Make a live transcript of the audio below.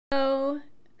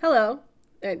Hello.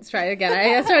 Let's try it again.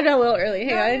 I started a little early.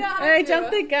 Hang on. I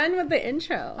jumped the gun with the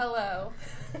intro. Hello.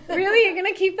 Really? You're going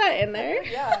to keep that in there?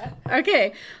 Yeah.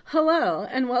 Okay. Hello,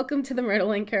 and welcome to the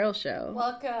Myrtle and Carol Show.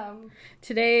 Welcome.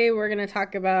 Today, we're going to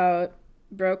talk about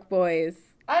broke boys.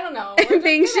 I don't know.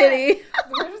 Being shitty.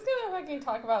 We're just going to fucking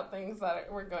talk about things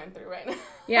that we're going through right now.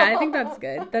 Yeah, I think that's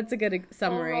good. That's a good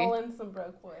summary. We'll roll in some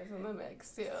broke boys in the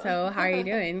mix, too. So, how are you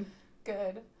doing?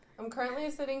 Good. I'm currently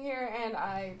sitting here and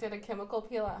I did a chemical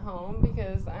peel at home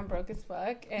because I'm broke as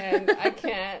fuck and I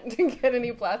can't get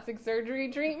any plastic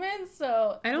surgery treatment.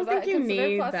 So I don't think you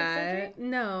need that. Surgery?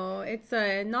 No, it's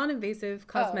a non-invasive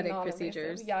cosmetic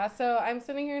procedures. Yeah, so I'm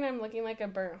sitting here and I'm looking like a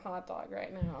burnt hot dog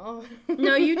right now.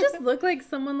 No, you just look like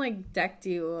someone like decked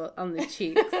you on the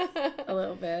cheeks a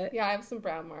little bit. Yeah, I have some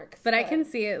brown marks. But I can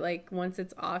see it like once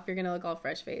it's off, you're gonna look all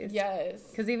fresh faced. Yes.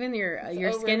 Because even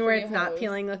your skin where it's not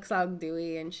peeling looks all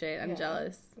dewy and shit. I'm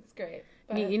jealous. It's great.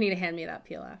 You need to hand me that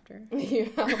peel after. Yeah,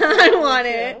 I want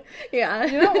it. Yeah.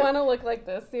 You don't want to look like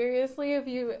this. Seriously, if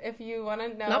you want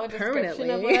to know not a description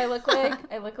of what I look like,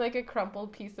 I look like a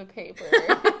crumpled piece of paper.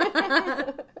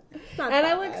 And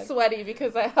I look sweaty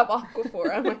because I have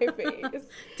Aquaphor on my face.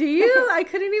 Do you? I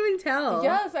couldn't even tell.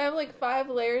 Yes, I have like 5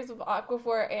 layers of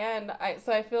Aquaphor, and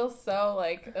I feel so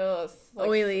like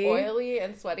oily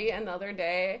and sweaty. And the other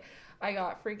day, I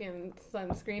got freaking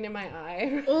sunscreen in my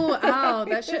eye. Oh, ow,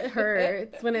 that shit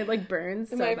hurts when it like burns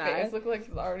so my bad. face looked like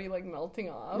it's already like melting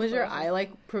off. Was your eye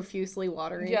like profusely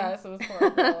watering? Yes, it was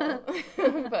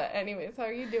horrible. But anyways, how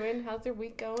are you doing? How's your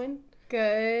week going?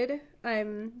 Good.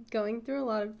 I'm going through a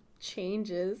lot of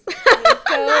changes.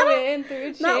 Going through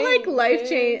changes. Not like life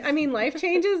change. I mean, life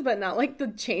changes, but not like the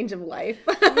change of life.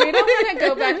 We don't want to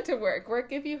go back to work.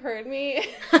 Work, if you heard me.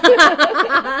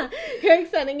 You're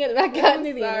extending it back out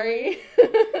into the sorry.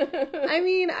 I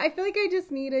mean, I feel like I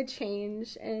just need a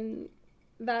change, and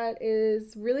that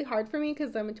is really hard for me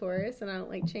because I'm a Taurus and I don't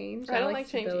like change. I don't like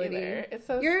change either. It's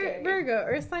so You're scary. Virgo.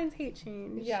 Earth signs hate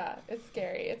change. Yeah, it's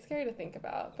scary. It's scary to think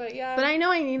about. But yeah. But I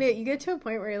know I need it. You get to a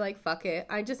point where you're like, fuck it.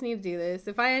 I just need to do this.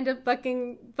 If I end up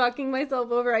fucking myself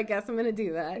over, I guess I'm going to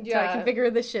do that. Yeah. So I can figure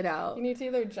this shit out. You need to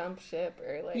either jump ship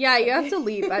or like... Yeah, you have to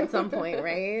leap at some point,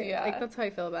 right? Yeah. Like, that's how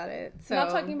I feel about it. So. I'm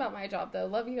not talking about my job, though.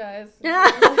 Love you guys.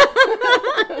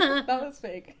 That was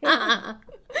fake.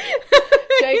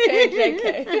 JK.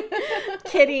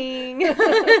 Kidding.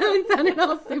 It sounded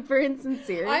all super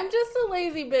insincere. I'm just a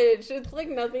lazy bitch. It's like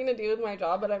nothing to do with my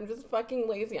job, but I'm just fucking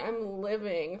lazy. I'm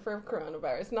living for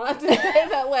coronavirus. Not to say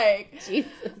that like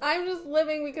Jesus. I'm just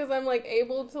living because I'm like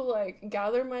able to like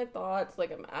gather my thoughts.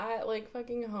 Like I'm at like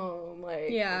fucking home. Like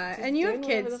yeah, and you have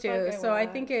kids too, so I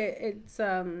think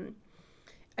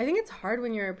I think it's hard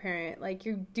when you're a parent. Like,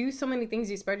 you do so many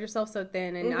things, you spread yourself so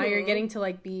thin, and now you're getting to,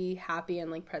 like, be happy and,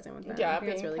 like, present with them. Yeah,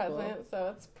 being really present, cool.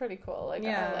 So it's pretty cool. Like,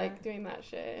 I like doing that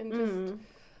shit and just,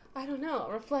 I don't know,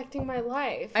 reflecting my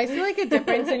life. I see, like, a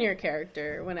difference in your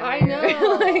character whenever I know.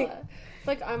 Like, it's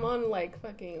like I'm on, like,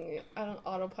 fucking, I don't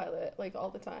autopilot, like, all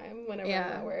the time whenever I'm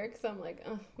at work, so I'm like,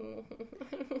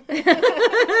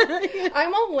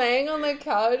 I'm all laying on the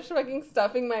couch, fucking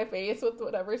stuffing my face with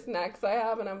whatever snacks I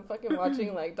have, and I'm fucking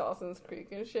watching, like, Dawson's Creek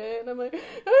and shit, and I'm like,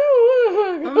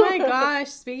 oh my gosh,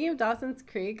 speaking of Dawson's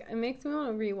Creek, it makes me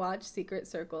want to rewatch Secret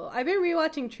Circle. I've been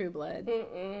rewatching True Blood,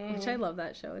 which I love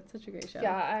that show. It's such a great show.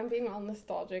 Yeah, I'm being all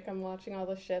nostalgic. I'm watching all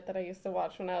the shit that I used to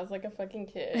watch when I was, like, a fucking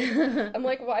kid. I'm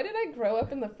like, why did I grow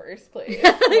up in the first place?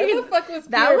 Where the fuck was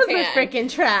Peter That was Pan? a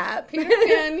freaking trap. Peter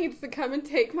Pan needs to come and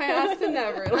take my ass to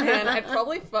Neverland. I'd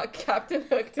probably fuck Captain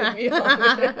Hook, to be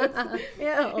honest.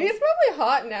 Ew. He's probably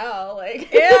hot now. Like,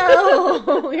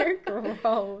 ew, you're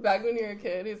gross. Back when you were a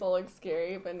kid, he's all like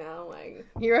scary, but now like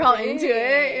you're all into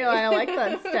it. You're like, I like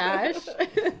that stash.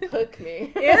 Hook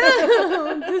me.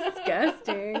 Ew,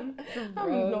 disgusting.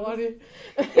 I'm naughty.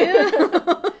 Ew.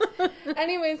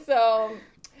 Anyway, so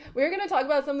we're going to talk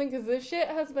about something because this shit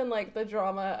has been, like, the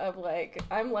drama of, like,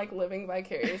 I'm, like, living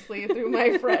vicariously through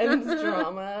my friend's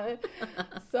drama.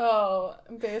 So,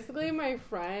 basically, my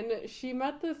friend, she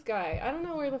met this guy. I don't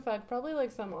know where the fuck, probably,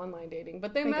 like, some online dating,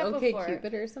 but they met before.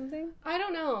 OkCupid or something? I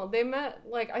don't know. They met,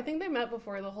 like, I think they met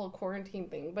before the whole quarantine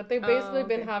thing, but they've basically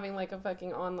been having, like, a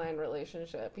fucking online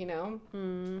relationship, you know?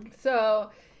 So,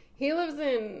 he lives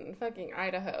in fucking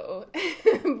Idaho,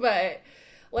 but...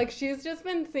 Like, she's just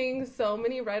been seeing so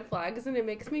many red flags, and it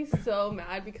makes me so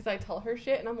mad because I tell her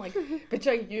shit, and I'm like, bitch,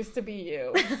 I used to be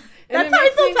you. And that's how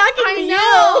I'm still talking to you.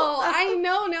 I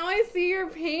know. Now I see your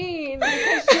pain.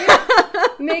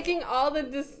 Because making all the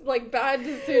bad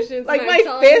decisions. Like my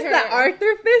fist that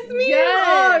Arthur fist me? Yes.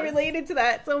 Oh, I related to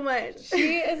that so much.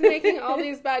 She is making all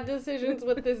these bad decisions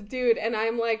with this dude, and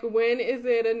I'm like, when is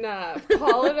it enough?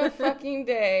 Call it a fucking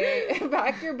day.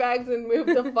 Pack your bags and move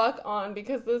the fuck on,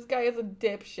 because this guy is a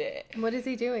dipshit. What is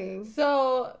he doing?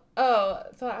 So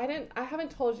I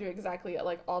haven't told you exactly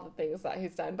like all the things that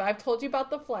he's done, but I've told you about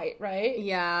the flight, right?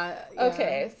 Yeah.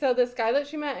 Okay, so this guy that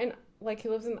she met in, like, he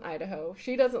lives in Idaho.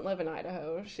 She doesn't live in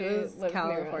Idaho. She lives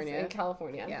California. in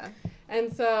California. Yeah.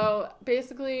 And so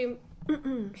basically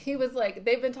he was like,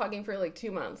 they've been talking for like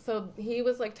 2 months. So he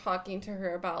was like talking to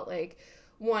her about like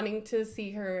wanting to see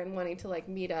her and wanting to like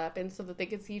meet up, and so that they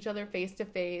could see each other face to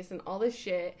face and all this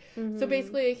shit. Mm-hmm. So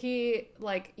basically he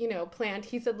like, you know,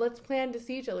 he said, let's plan to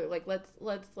see each other. Like, let's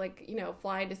like, you know,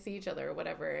 fly to see each other or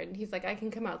whatever. And he's like, I can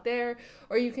come out there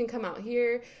or you can come out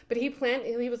here. But he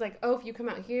was like, oh, if you come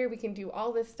out here, we can do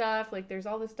all this stuff. Like, there's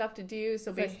all this stuff to do.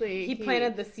 So basically he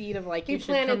planted the seed of like, you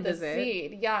should come visit.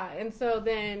 Seed. Yeah. And so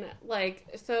then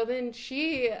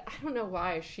she, I don't know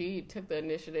why she took the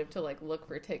initiative to like look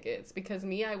for tickets, because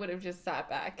I would have just sat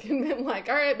back and been like,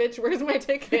 all right, bitch, where's my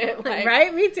ticket? Like,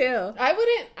 right? Me too.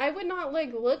 I would not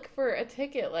like look for a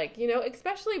ticket, like, you know,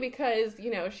 especially because, you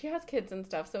know, she has kids and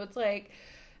stuff. So it's like,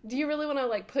 do you really want to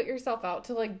like put yourself out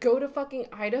to like go to fucking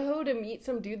Idaho to meet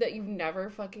some dude that you've never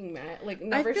fucking met, like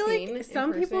never seen? I feel like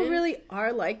some people really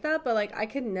are like that, but like I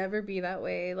could never be that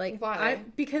way. Like, why?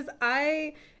 Because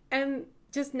I am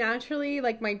just naturally,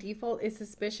 like, my default is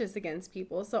suspicious against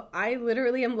people. So I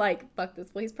literally am like, fuck this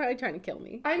fool. He's probably trying to kill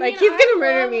me. Like, he's going to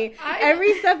murder me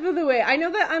every step of the way. I know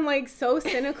that I'm, like, so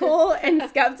cynical and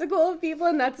skeptical of people,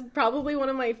 and that's probably one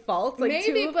of my faults. Like,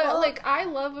 maybe, but, like, I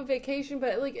love a vacation,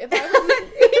 but, like, if I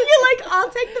was... You're like, I'll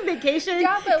take the vacation,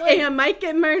 yeah, but, like, and I might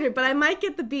get murdered, but I might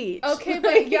get the beach. Okay,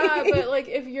 but, yeah, but, like,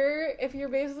 if you're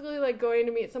basically, like, going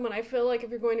to meet someone, I feel like if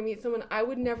you're going to meet someone, I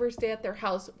would never stay at their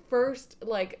house first,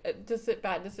 like,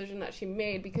 bad decision that she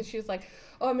made, because she was like,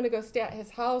 oh, I'm gonna go stay at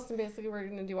his house and basically we're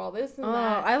gonna do all this and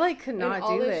that. I like could not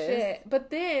do this shit.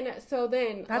 But then that's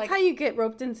like, how you get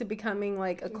roped into becoming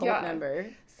like a cult member.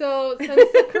 So since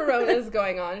the corona is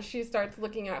going on, she starts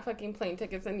looking at fucking plane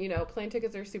tickets, and, you know, plane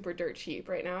tickets are super dirt cheap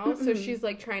right now. Mm-hmm. So she's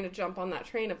like trying to jump on that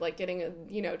train of like getting a,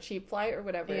 you know, cheap flight or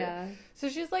whatever. Yeah. So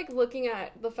she's like looking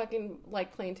at the fucking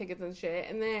like plane tickets and shit,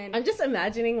 and then I'm just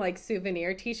imagining like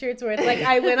souvenir T-shirts where it's like,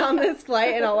 I went on this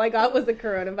flight and all I got was the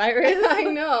coronavirus. I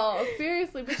know,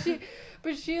 seriously,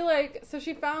 But she, like, so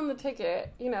she found the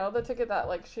ticket, you know, the ticket that,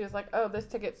 like, she was like, oh, this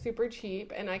ticket's super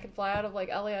cheap, and I could fly out of, like,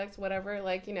 LAX, whatever,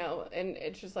 like, you know, and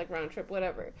it's just, like, round trip,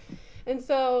 whatever. And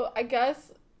so, I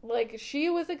guess, like, she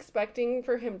was expecting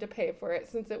for him to pay for it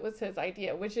since it was his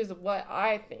idea, which is what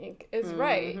I think is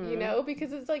right, you know,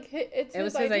 because it's, like, it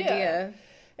was his idea.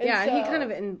 And yeah, so, and he kind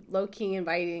of low-key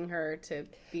inviting her to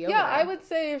be over. Yeah, I would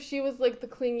say if she was, like, the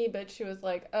clingy bitch, she was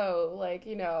like, oh, like,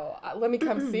 you know, let me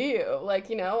come see you. Like,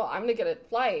 you know, I'm going to get a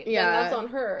flight. Yeah. And that's on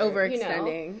her. Overextending.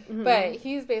 You know? Mm-hmm. But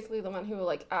he's basically the one who,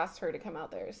 like, asked her to come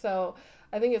out there. So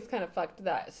I think it's kind of fucked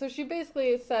that. So she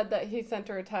basically said that he sent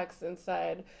her a text and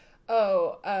said,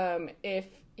 oh, if...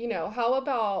 you know, how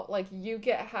about, like, you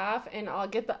get half and I'll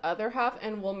get the other half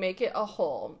and we'll make it a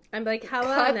whole. I'm like, how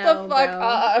Cut the fuck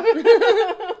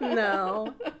up.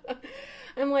 No.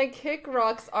 I'm like, kick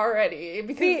rocks already.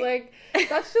 Because, like,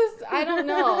 that's just, I don't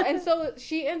know. And so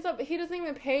she ends up, he doesn't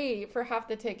even pay for half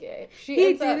the ticket. He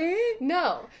didn't?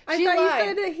 No. I thought lied. You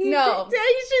said that he no. did.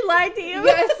 She lied to you?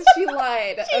 Yes, she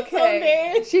lied. She's okay. So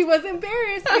embarrassed. She was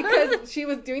embarrassed because she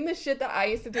was doing the shit that I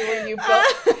used to do when you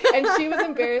booked. And she was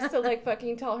embarrassed to, like,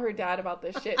 fucking tell her dad about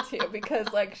this shit, too.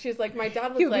 Because, like, she's like, my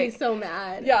dad was He'd like. He'd be so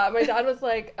mad. Yeah, my dad was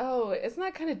like, oh, isn't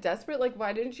that kind of desperate? Like,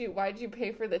 why'd you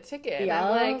pay for the ticket? Yeah.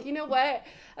 And I'm like, you know what?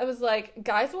 I was like,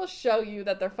 guys will show you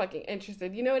that they're fucking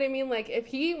interested. You know what I mean? Like, if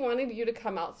he wanted you to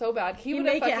come out so bad, he would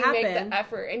have fucking made the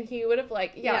effort. And he would have,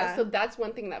 like, yeah. So that's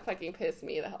one thing that fucking pissed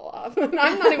me the hell off. I'm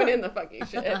not even in the fucking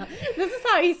shit. This is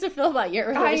how I used to feel about your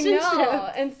relationship. I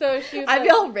know. And so she was I'd be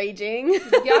all raging.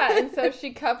 Yeah, and so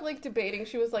she kept, like, debating.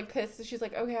 She was, like, pissed. She's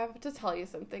like, okay, I have to tell you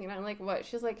something. And I'm like, what?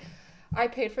 She's like, I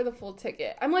paid for the full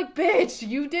ticket. I'm like, bitch,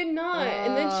 you did not.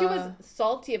 And then she was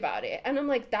salty about it. And I'm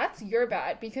like, that's your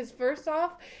bad. Because first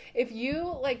off, if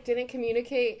you, like, didn't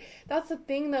communicate, that's the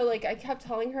thing, though. Like, I kept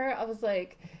telling her, I was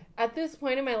like, at this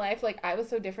point in my life, like, I was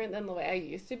so different than the way I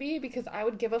used to be, because I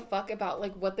would give a fuck about,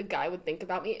 like, what the guy would think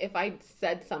about me if I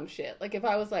said some shit. Like, if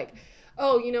I was like,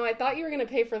 oh, you know, I thought you were going to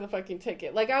pay for the fucking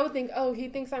ticket. Like, I would think, oh, he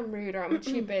thinks I'm rude or I'm a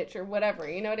cheap bitch or whatever.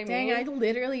 You know what I mean? Dang, I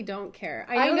literally don't care.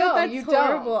 I know that's you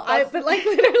horrible. Don't. But, like,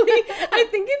 literally, I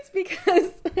think it's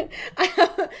because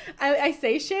I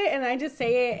say shit and I just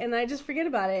say it and I just forget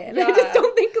about it. And I just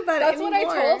don't think about it anymore. That's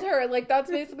what I told her. Like, that's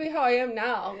basically how I am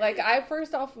now. Like,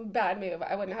 first off, bad move.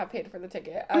 I wouldn't have paid for the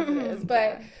ticket as it is.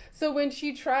 But, so when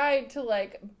she tried to,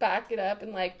 like, back it up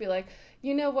and, like, be like,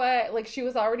 you know what? Like, she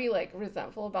was already, like,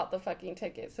 resentful about the fucking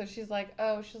ticket. So she's like,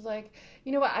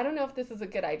 you know what? I don't know if this is a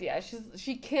good idea.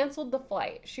 She canceled the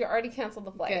flight. She already canceled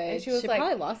the flight. Good. And she was like,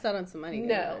 probably lost out on some money.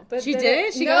 No. But she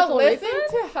didn't? She got a full listen refund?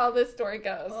 to how this story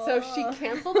goes. So she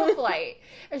canceled the flight.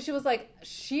 And she was like,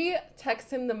 she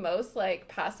texted him the most, like,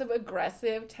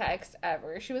 passive-aggressive text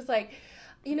ever. She was like,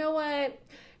 you know what?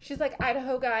 She's like,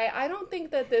 Idaho guy, I don't think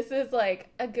that this is, like,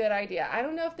 a good idea. I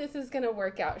don't know if this is going to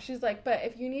work out. She's like, but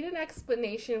if you need an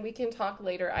explanation, we can talk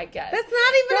later, I guess. That's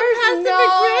not even a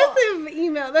passive-aggressive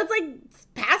email. That's, like,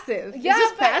 passive. Yeah, it's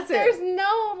just passive. There's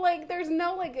no,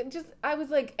 just, I was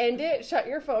like, end it, shut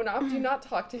your phone off, do not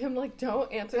talk to him, like,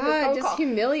 don't answer his phone just call.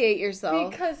 Humiliate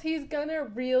yourself. Because he's gonna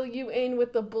reel you in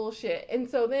with the bullshit. And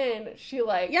so then she,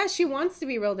 like... Yeah, she wants to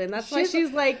be reeled in. That's why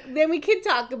she's like, then we can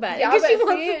talk about it. Yeah, but she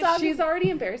wants to talk she's already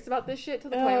embarrassed about this shit to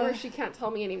the point where she can't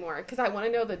tell me anymore. Because I want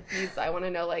to know the deeds. I want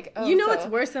to know, like, oh, it's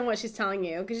worse than what she's telling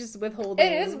you. Because she's withholding.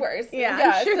 It is worse.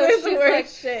 Yeah, sure so she's worse like,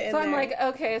 shit so I'm like,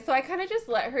 okay. So I kind of just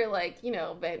let her, like, you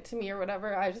know, vent to me or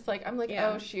whatever. I'm like,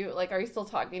 oh, shoot. Like, are you still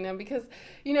talking to him? Because,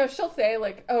 you know, she'll say,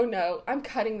 like, oh, no, I'm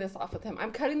cutting this off with him.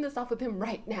 I'm cutting this off with him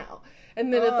right now.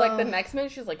 And then it's like the next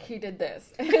minute she's like, he did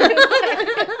this.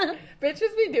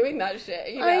 Bitches be doing that shit,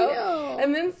 you know? I know.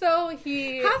 And then so half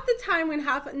the time when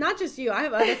not just you, I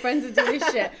have other friends that do this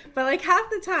shit, but like half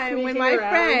the time when my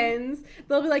friends,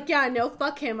 they'll be like, yeah, no,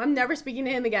 fuck him. I'm never speaking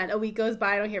to him again. A week goes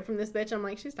by, I don't hear from this bitch. I'm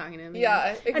like, she's talking to him again.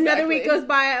 Yeah, exactly. Another week goes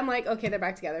by, I'm like, okay, they're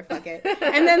back together, fuck it.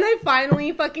 And then they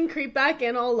finally fucking creep back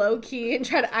in all low key and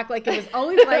try to act like it was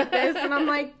always like this. And I'm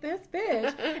like, this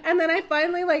bitch. And then I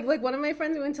finally, like one of my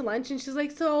friends, we went to lunch and she's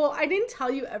like, so I didn't tell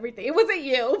you everything. It wasn't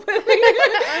you. But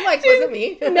I'm like, was it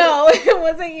me? No, it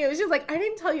wasn't you. She's like, I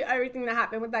didn't tell you everything that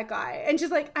happened with that guy. And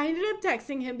she's like, I ended up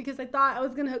texting him because I thought I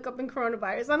was going to hook up in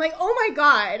coronavirus. I'm like, oh my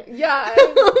God. Yeah.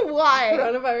 Why?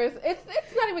 Coronavirus.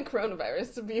 It's not even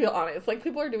coronavirus, to be honest. Like,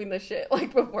 people are doing this shit,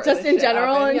 like, before just in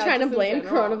general happened. and trying to blame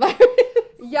coronavirus.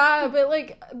 Yeah, but,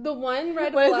 like, the one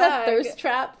red flag... What is that thirst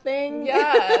trap thing?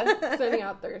 Yeah, sending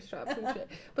out thirst traps and shit.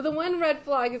 But the one red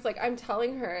flag is, like, I'm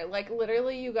telling her, like,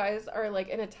 literally you guys are, like,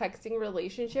 in a texting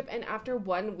relationship, and after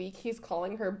 1 week, he's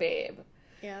calling her babe.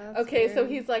 Yeah. Okay, weird. so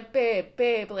he's like,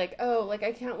 babe, like, oh, like,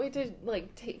 I can't wait to,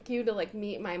 like, take you to, like,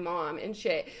 meet my mom and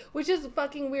shit. Which is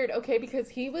fucking weird, okay, because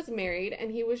he was married and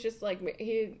he was just, like,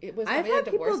 he was having a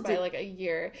divorce by, like, a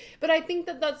year. But I think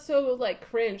that that's so, like,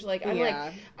 cringe. Like,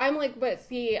 I'm like, but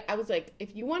see, I was like,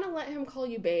 if you want to let him call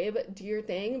you babe, do your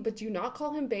thing, but do not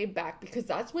call him babe back, because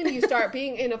that's when you start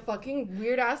being in a fucking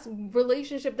weird-ass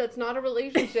relationship that's not a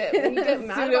relationship. When you get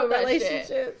mad about that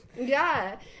shit.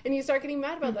 Yeah, and you start getting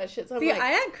mad about that shit. So I'm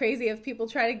like... I act crazy if people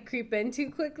try to creep in too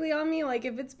quickly on me. Like,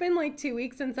 if it's been, like, 2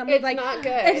 weeks and someone's like... not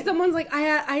good. If someone's like, I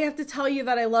have to tell you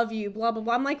that I love you, blah, blah,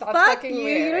 blah. I'm like, fuck you.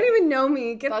 Weird. You don't even know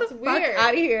me. Get the fuck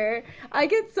out of here. I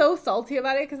get so salty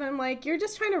about it because I'm like, you're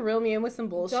just trying to reel me in with some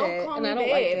bullshit. Don't call me I don't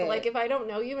babe. like it. Like, if I don't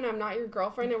know you and I'm not your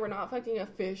girlfriend and we're not fucking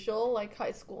official, like,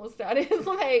 high school status,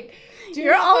 like...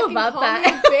 You're all about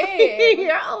that. Babe.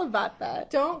 You're all about that.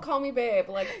 Don't call me babe.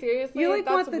 Like, seriously, you, like,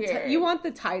 that's want weird. You want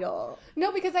the title.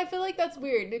 No, because I feel like that's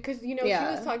weird. Because, you know, she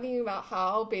was talking about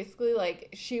how basically, like,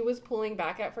 she was pulling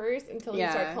back at first until he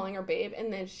started calling her babe,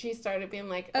 and then she started being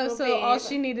like, oh, so babe. All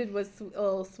she needed was a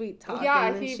little sweet talk.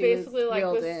 Yeah, he basically, like,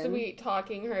 was sweet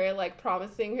talking her, like,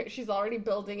 promising her. She's already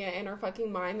building it in her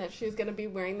fucking mind that she's gonna be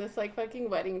wearing this, like, fucking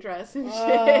wedding dress and shit.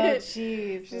 Oh,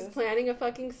 jeez. She's planning a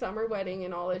fucking summer wedding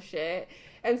and all this shit.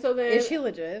 And so then... Is she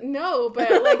legit? No, but,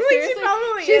 like, seriously,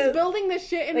 she's building this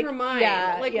shit in her mind.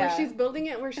 Yeah, where she's building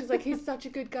it where she's like, he's such a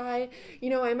good guy.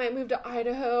 You know, I might move to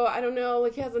Idaho. I don't know.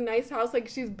 Like, he has a nice house. Like,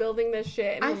 she's building this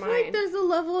shit in her mind. I feel like there's a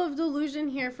level of delusion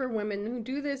here for women who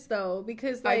do this, though,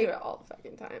 because, like... I do it all the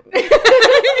fucking time.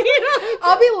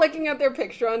 I'll be looking at their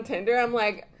picture on Tinder. I'm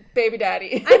like... Baby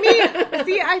daddy. I mean,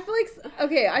 see, I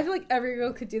feel like every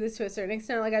girl could do this to a certain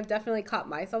extent. Like, I've definitely caught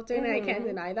myself doing it. I can't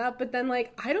deny that. But then,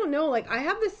 like, I don't know. Like, I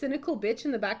have this cynical bitch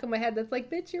in the back of my head that's like,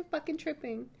 bitch, you're fucking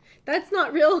tripping. That's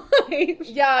not real life.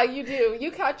 Yeah, you do. You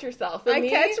catch yourself. And I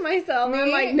catch myself. And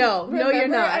I'm like, no, you're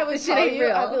not. I would this shit ain't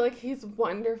real. I'd be like, he's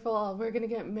wonderful. We're going to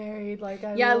get married. Like,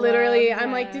 literally. Him.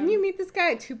 I'm like, didn't you meet this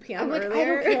guy at 2 p.m. I'm like, earlier? I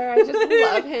don't care. I just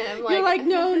love him. Like, you're like,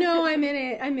 no, I'm in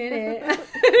it.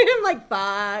 I'm like,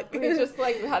 fuck. fuck. We just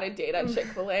like had a date at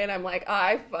Chick-fil-A, and I'm like,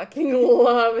 I fucking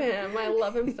love him. I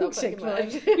love him so fucking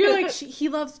much. You're like, he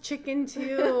loves chicken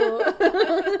too.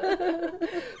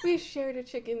 We shared a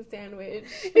chicken sandwich.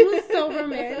 It was so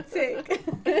romantic.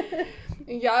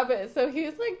 Yeah, but so he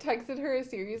was like texted her a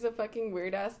series of fucking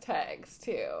weird ass texts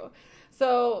too.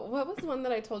 So what was the one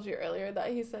that I told you earlier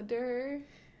that he said to her?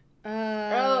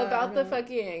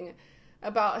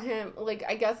 About him, like,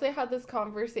 I guess they had this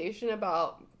conversation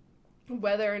about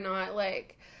whether or not,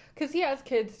 like, because he has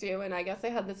kids too, and I guess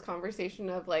they had this conversation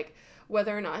of, like,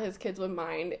 whether or not his kids would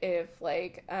mind if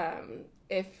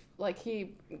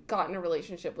he got in a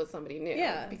relationship with somebody new.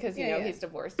 Yeah. Because, you know, he's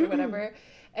divorced or whatever.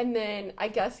 And then I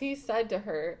guess he said to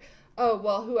her, oh,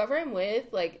 well, whoever I'm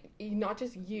with, like, not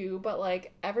just you, but,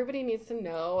 like, everybody needs to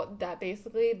know that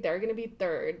basically they're going to be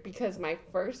third because my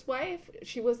first wife,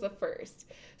 she was the first.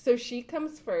 So she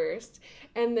comes first,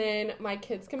 and then my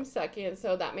kids come second,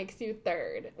 so that makes you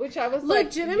third. Which I was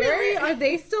legitimately, are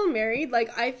they still married?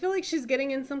 Like, I feel like she's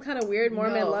getting in some kind of weird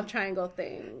Mormon love triangle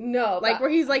thing. No. Like, where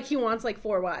he's like, he wants, like,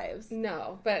 4 wives.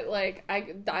 No, but, like, I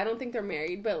don't think they're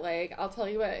married, but, like, I'll tell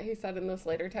you what he said in this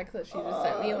later text that she just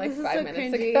sent me, like, 5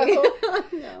 minutes ago.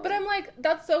 No. But I'm like,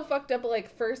 that's so fucked up. But,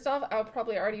 like, first off, I would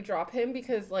probably already drop him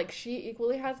because, like, she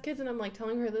equally has kids, and I'm, like,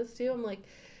 telling her this, too. I'm like,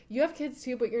 you have kids,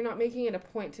 too, but you're not making it a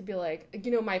point to be like, you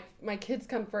know, my kids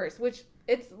come first, which...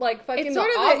 It's like fucking it's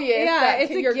obvious that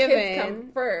your kids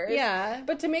come first. Yeah.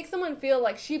 But to make someone feel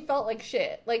like she felt like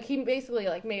shit. Like, he basically,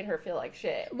 like, made her feel like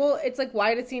shit. Well, it's like,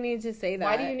 why does he need to say that?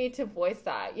 Why do you need to voice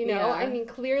that, you know? Yeah. I mean,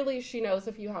 clearly she knows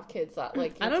if you have kids that,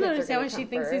 like, I don't understand why she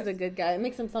thinks he's a good guy. It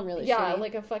makes him sound really shitty. Yeah,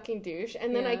 like a fucking douche.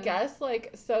 And then I guess,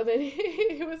 like, so then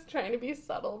he was trying to be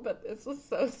subtle, but this was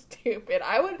so stupid.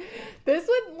 This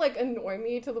would, like, annoy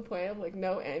me to the point of, like,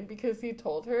 no end, because he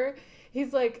told her, he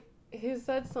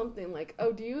said something like,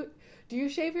 oh, do you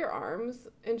shave your arms?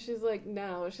 And she's like,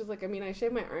 no. She's like, I mean, I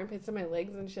shave my armpits and my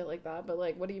legs and shit like that, but,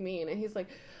 like, what do you mean? And he's like,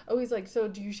 so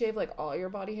do you shave, like, all your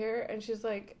body hair? And she's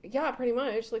like, yeah, pretty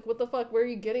much. Like, what the fuck? Where are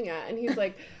you getting at? And he's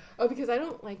like, oh, because I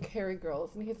don't like hairy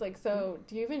girls. And he's like, so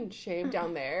do you even shave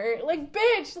down there? Like,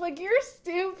 bitch, like, you're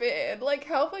stupid. Like,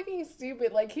 how fucking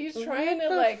stupid. Like, he's trying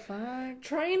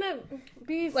to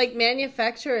be... Like,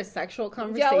 manufacture a sexual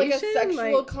conversation? Yeah, like a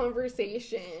sexual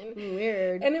conversation.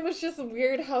 Weird. And it was just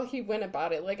weird how he went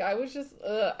about it. Like, I was just,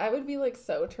 I would be, like,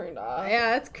 so turned off.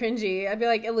 Yeah, that's cringy. I'd be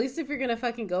like, at least if you're gonna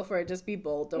fucking go for it, just be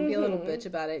bold. Don't be a little bitch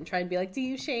about it and try and be like, do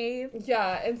you shave?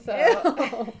 Yeah, and so...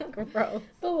 Ew, gross.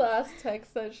 The last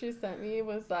text that she sent me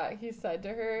was that he said to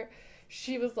her,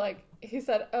 he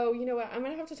said, oh, you know what, I'm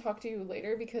gonna have to talk to you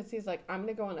later because he's like, I'm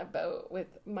gonna go on a boat with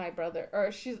my brother,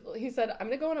 or he said, I'm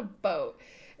gonna go on a boat,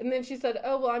 and then she said,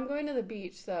 oh, well, I'm going to the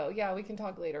beach, so yeah, we can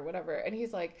talk later, whatever. And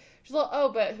she's like,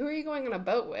 oh, but who are you going on a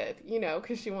boat with, you know,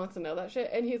 because she wants to know that shit.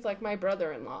 And he's like, my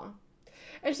brother-in-law.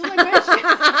 And she's like,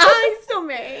 bitch, he's still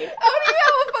married. How do you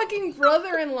have a fucking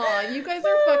brother-in-law? You guys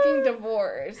are fucking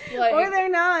divorced. Like, or they're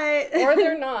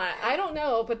not. I don't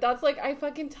know, but that's like, I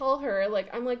fucking tell her, like,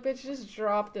 I'm like, bitch, just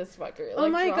drop this fucker. Like, oh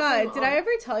my god, did I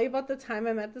ever tell you about the time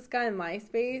I met this guy in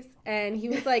MySpace? And he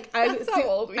was like,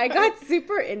 I got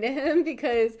super into him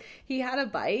because he had a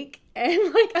bike.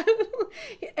 And,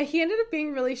 like, he ended up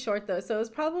being really short, though, so it was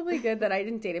probably good that I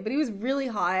didn't date him. But he was really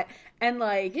hot, and,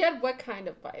 like... He had what kind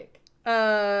of bike?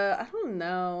 I don't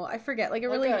know. I forget. Like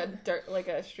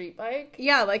a street bike?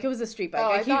 Yeah, like it was a street bike.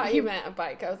 Oh, I thought he meant a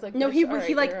bike. I was like, no, he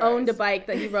like owned a bike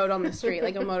that he rode on the street,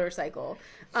 like a motorcycle.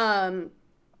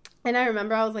 And I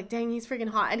remember I was like, dang, he's freaking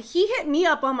hot. And he hit me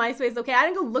up on MySpace. Okay, I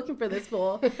didn't go looking for this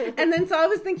fool. And then so I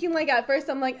was thinking, like, at first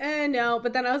I'm like, no.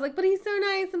 But then I was like, but he's so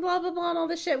nice and blah, blah, blah and all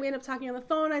this shit. We ended up talking on the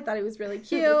phone. I thought he was really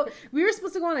cute. We were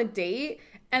supposed to go on a date.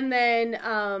 And then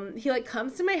he, like,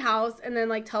 comes to my house and then,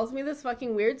 like, tells me this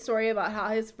fucking weird story about how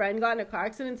his friend got in a car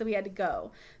accident, so he had to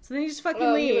go. So then he just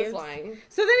fucking leaves. He was lying.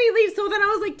 So then he leaves. So then I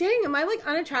was like, dang, am I, like,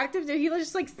 unattractive? Did he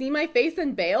just, like, see my face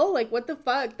and bail? Like, what the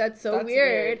fuck? That's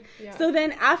weird. Yeah. So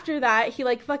then after that, he,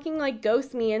 like, fucking, like,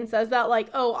 ghosts me and says that, like,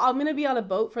 oh, I'm going to be on a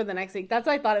boat for the next week. That's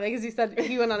what I thought of it, because he said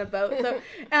he went on a boat. So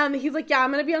he's like, yeah,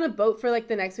 I'm going to be on a boat for, like,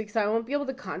 the next week, so I won't be able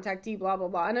to contact you, blah, blah,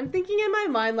 blah. And I'm thinking in my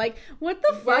mind, like, what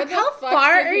the fuck? How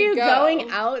far are you going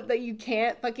out that you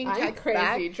can't fucking text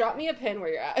back? Drop me a pin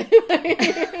where you're at.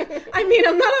 I mean,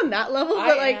 I'm not on that level,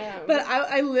 but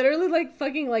I literally like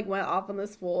fucking like went off on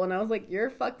this fool, and I was like, you're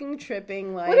fucking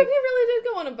tripping. Like, what if you really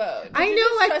did go on a boat? Did you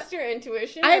just trust your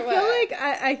intuition?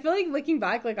 I feel like looking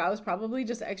back, like I was probably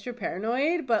just extra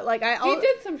paranoid, but like he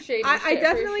did some shady shit. I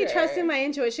definitely trusted my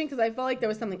intuition because I felt like there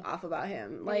was something off about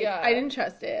him. Like I didn't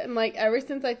trust it, and like ever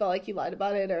since I felt like he lied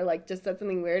about it or like just said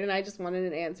something weird, and I just wanted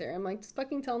an answer. I'm like, just fucking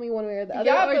fucking tell me one way or the other.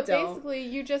 Yeah, or but don't. basically,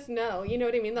 you just know. You know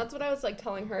what I mean? That's what I was, like,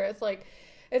 telling her. It's like,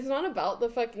 it's not about the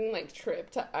fucking, like, trip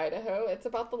to Idaho. It's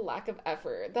about the lack of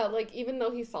effort. That, like, even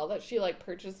though he saw that she, like,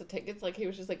 purchased the tickets, like, he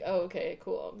was just like, oh, okay,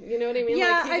 cool. You know what I mean?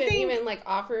 Yeah, like, he didn't even, like,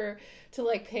 offer to,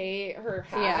 like, pay her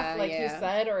half, you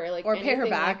said, or, like, or pay her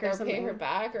back, like, or something. Pay her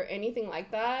back, or anything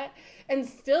like that. And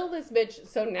still this bitch,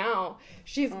 so now,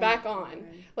 she's back on. God.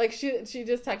 Like, she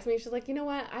just texted me, she's like, you know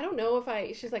what, I don't know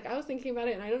if she's like, I was thinking about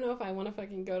it, and I don't know if I want to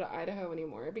fucking go to Idaho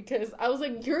anymore, because I was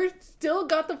like, you're still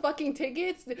got the fucking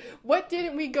tickets? What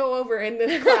didn't we go over in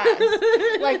this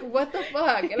class? Like, what the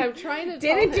fuck? And I'm trying to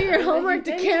didn't do your homework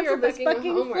to cancel this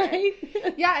fucking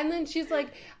flight. Yeah, and then she's like,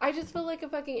 I just feel like a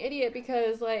fucking idiot,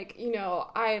 because, like, you know,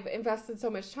 I've invested so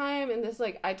much time in this,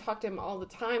 like, I talk to him all the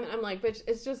time, and I'm like, bitch,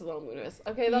 it's just loneliness,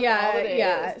 okay? That's all it is.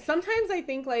 Yeah, sometimes I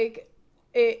think, like,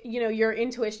 your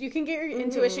intuition, you can get your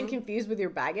intuition confused with your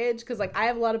baggage, because, like, I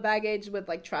have a lot of baggage with,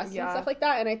 like, trust and stuff like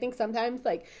that, and I think sometimes,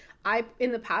 like,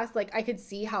 in the past, like, I could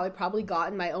see how I probably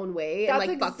got in my own way and,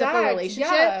 like, fucked up a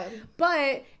relationship,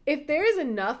 but if there's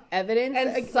enough evidence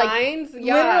and like, signs,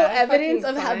 literal evidence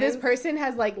of how this person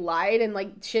has, like, lied and, like,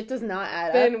 shit does not add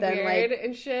up, then, like,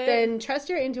 and shit, then trust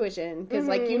your intuition, because,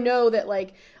 like, you know that,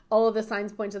 like, all of the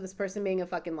signs point to this person being a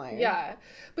fucking liar. Yeah.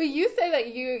 But you say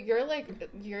that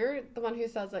you're the one who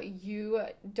says that you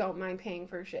don't mind paying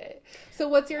for shit. So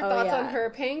what's your thoughts on her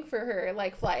paying for her,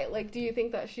 like, flight? Like, do you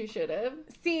think that she should have?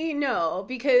 See, no,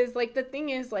 because, like, the thing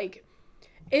is, like,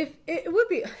 if it would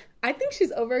be, I think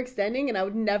she's overextending, and I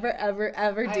would never, ever,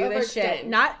 ever do this shit.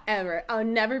 Not ever. I would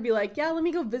never be like, yeah, let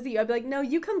me go visit you. I'd be like, no,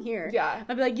 you come here. Yeah.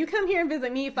 I'd be like, you come here and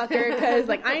visit me, fucker, because,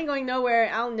 like, I ain't going nowhere.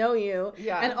 I don't know you.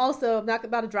 Yeah. And also, I'm not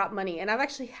about to drop money. And I've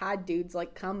actually had dudes,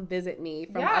 like, come visit me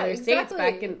from other states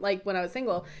back in, like, when I was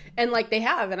single. And, like, they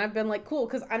have. And I've been like, cool,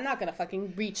 because I'm not going to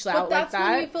fucking reach out like that. But that's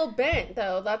when you feel bent,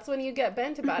 though. That's when you get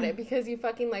bent about it, because you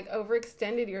fucking, like,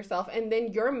 overextended yourself. And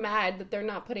then you're mad that they're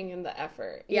not putting in the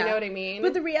effort. You know what I mean?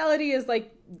 But the reality is,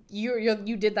 like,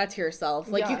 you did that to yourself.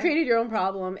 Like, you created your own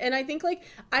problem. And I think, like,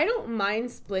 I don't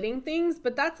mind splitting things,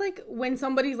 but that's, like, when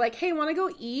somebody's like, hey, want to go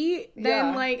eat?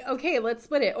 Then, like, okay, let's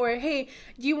split it. Or, hey,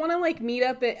 do you want to, like, meet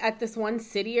up at this one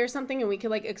city or something, and we could,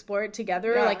 like, explore it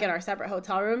together, like, in our separate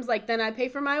hotel rooms? Like, then I pay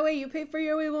for my way, you pay for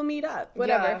your way, we'll meet up.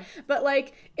 Whatever. But,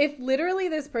 like, if literally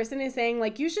this person is saying,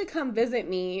 like, you should come visit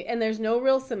me, and there's no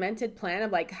real cemented plan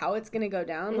of, like, how it's going to go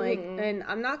down, like, then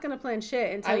I'm not going to plan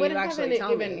shit until you actually tell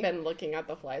me. I wouldn't have even been looking at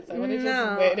the flights. I would have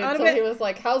just waited until he was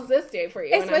like, how's this day for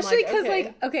you? Especially because,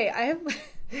 like, okay, I have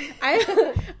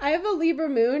I have a Libra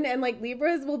moon, and, like,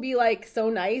 Libras will be, like, so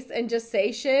nice and just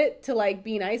say shit to, like,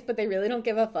 be nice, but they really don't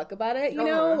give a fuck about it, you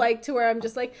know? Like, to where I'm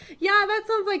just like, yeah, that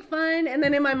sounds like fun, and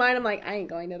then in my mind I'm like, I ain't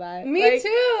going to that. Me like,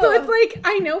 too. So it's like,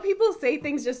 I know people say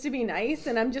things just to be nice,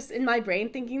 and I'm just in my brain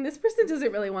thinking, this person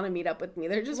doesn't really want to meet up with me.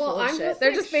 They're just full of shit.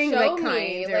 They're just being, like,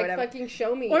 kind or whatever. Fucking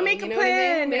show me. Or make a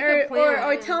plan.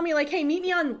 Or tell me, like, hey, meet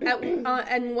me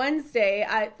on Wednesday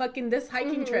at fucking this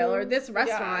hiking trail or this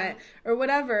restaurant or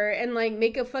whatever, and, like,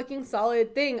 make a fucking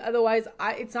solid thing. Otherwise,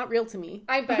 it's not real to me.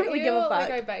 I bet really give a fuck.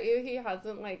 Like, I bet you he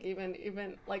hasn't, like,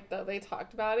 even like, though they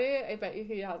talked about it, I bet you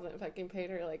he hasn't fucking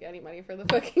paid her, like, any money for the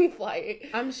fucking flight.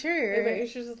 I'm sure. I bet you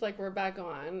she's just like, we're back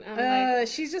on. Like,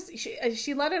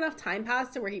 she let enough time pass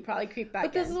to where he probably creeped back.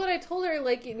 But this is what I told her.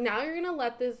 Like, now you're gonna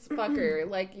let this fucker,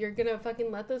 like, you're gonna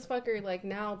fucking let this fucker, like,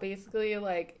 now basically,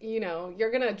 like, you know,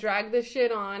 you're gonna drag this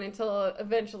shit on until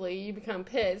eventually you become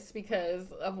pissed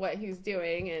because of what he's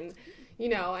doing, and, you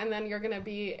know, and then you're gonna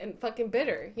be fucking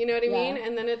bitter. You know what I mean?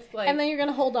 And then it's like, and then you're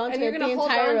gonna hold on to it the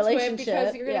entire relationship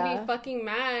because you're gonna be fucking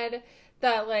mad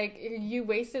that, like, you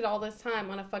wasted all this time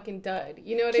on a fucking dud.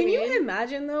 You know what I mean? Can you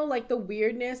imagine, though, like, the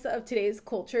weirdness of today's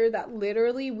culture that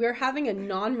literally we're having a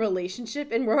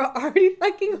non-relationship and we're already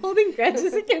fucking holding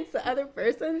grudges against the other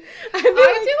person? I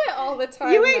do it all the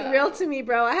time. You ain't real to me,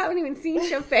 bro. I haven't even seen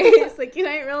your face. Like, you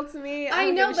ain't real to me. I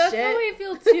know, that's how I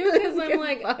feel, too, because I'm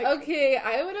like, okay,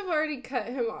 I would have already cut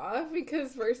him off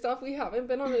because, first off, we haven't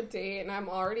been on a date, and I'm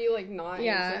already, like, not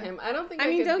into him. I don't think I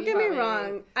mean, don't get me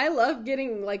wrong. I love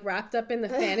getting, like, wrapped up in the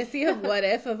fantasy of what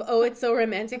if, of, oh, it's so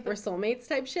romantic, we're soulmates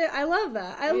type shit. I love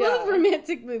that. I love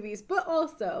romantic movies, but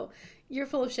also, you're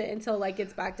full of shit until, like,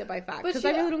 it's backed up by fact, because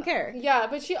I really don't care. Yeah,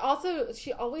 but she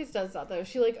always does that, though.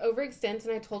 She, like, overextends,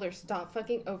 and I told her, stop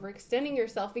fucking overextending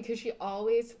yourself, because she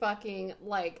always fucking,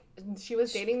 like, she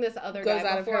was dating this other Goes guy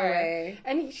out before. Of her way.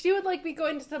 And she would, like, be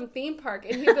going to some theme park,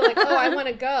 and he'd be like, oh, I want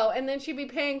to go. And then she'd be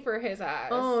paying for his ass.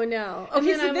 Oh, no.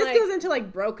 Okay, so this goes into,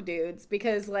 like, broke dudes,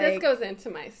 because, like... This goes into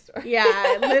my story.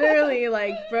 Yeah, literally,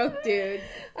 like, broke dudes.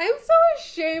 I'm so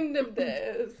ashamed of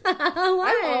this.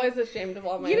 Why? I'm always ashamed of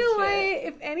all my shit. You know what?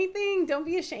 If anything, don't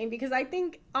be ashamed, because I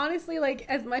think, honestly, like,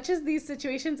 as much as these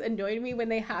situations annoyed me when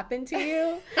they happen to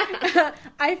you,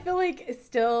 I feel like it's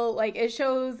still, like, it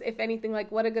shows, if anything,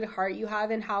 like, what a good heart you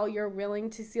have and how you're willing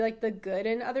to see, like, the good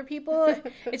in other people.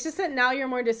 It's just that now you're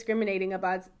more discriminating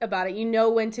about it. You know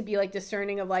when to be, like,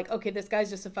 discerning of, like, okay, this guy's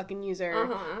just a fucking user,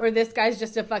 or this guy's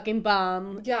just a fucking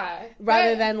bum. Yeah.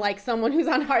 Rather than, like, someone who's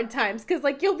on hard times. Because,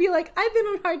 like, you'll be like, I've been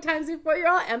on hard times before. You're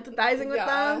all empathizing with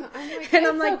them.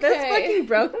 I'm like, this fucking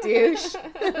broke douche.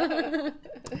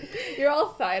 You're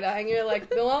all side-eyeing. You're like,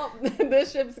 well,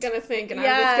 this ship's gonna sink, and I'm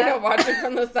just gonna watch it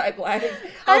from the sidelines.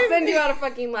 I'll send you out a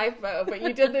fucking lifeboat, but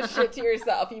you did this shit to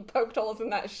yourself. You poked holes in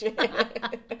that shit.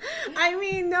 I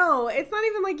mean, no, it's not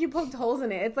even like you poked holes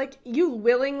in it. It's like you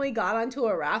willingly got onto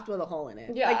a raft with a hole in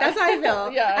it. Yeah. Like, that's how I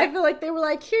feel. Yeah. I feel like they were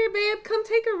like, here, babe, come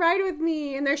take a ride with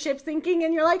me. And their ship's sinking,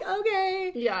 and you're like,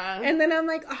 okay. Yeah. And then I'm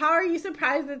like, how are you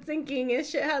surprised it's sinking? This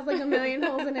shit has like a million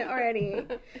holes in it already.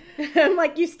 I'm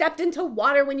like, you stepped into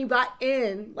water when you got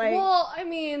in. Like, well, I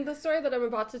mean, the story that I'm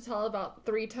about to tell about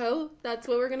three toe, that's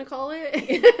what we're going to call it.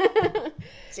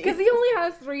 Because he only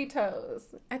has 3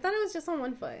 toes. I thought it was just on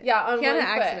one foot. Yeah, on he one had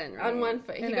foot. An accident, right? On one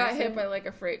foot. He got hit by like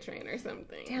a freight train or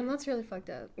something. Damn, that's really fucked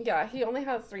up. Yeah, he only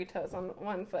has 3 toes on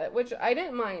one foot, which I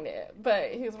didn't mind it,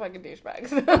 but he's a fucking douchebag.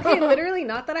 So. Okay, literally,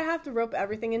 not that I have to rope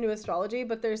everything into astrology,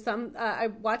 but there's some, I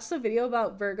watched a video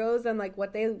about Virgos and like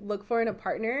what they look for in a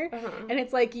partner, and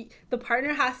it's like the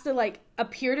partner has to like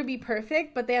appear to be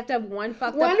perfect, but they have to have one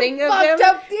fucked up thing of them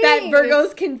that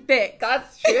Virgos can fix.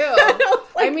 That's true.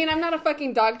 I mean, I'm not a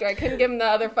fucking doctor. I couldn't give him the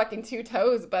other fucking 2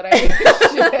 toes, but I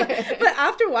shit. But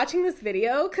after watching this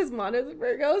video, because Mona's a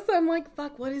Virgo, so I'm like,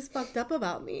 fuck, what is fucked up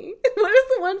about me? What is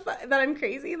the one that I'm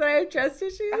crazy, that I have trust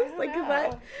issues? Like, is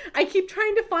that... I keep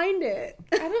trying to find it.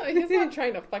 I don't know. He's not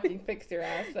trying to fucking fix your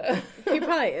ass, though. He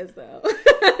probably is, though.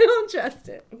 I don't trust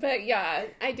it. But yeah,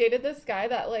 I dated this guy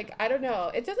that, like, I don't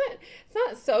know. It's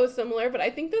not so similar, but I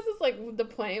think this is, like, the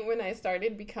point when I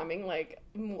started becoming, like,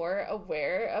 more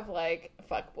aware of, like,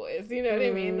 fuckboys. You know what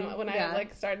I mean? When I,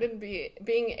 like, started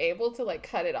being able to, like,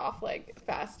 cut it off, like,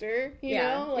 faster, you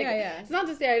know? Like, it's not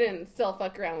to say I didn't still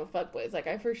fuck around with fuckboys. Like,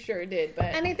 I for sure did, but...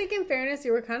 And I think, in fairness,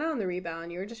 you were kind of on the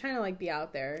rebound. You were just trying to, like, be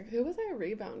out there. Who was I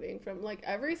rebounding from? Like,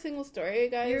 every single story,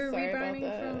 guys? You were rebounding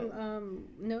from,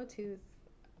 No Tooth.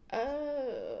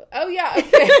 Oh yeah,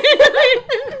 okay.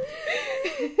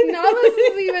 Now this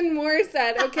is even more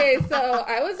sad. Okay, so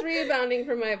I was rebounding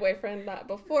from my boyfriend that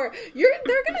before.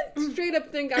 They're gonna straight up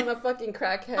think I'm a fucking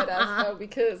crackhead though,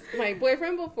 because my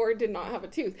boyfriend before did not have a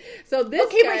tooth. So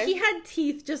this guy, but he had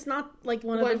teeth, just not like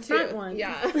one of the front ones.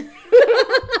 Yeah.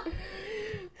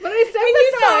 But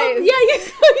I you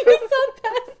saw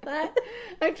past that.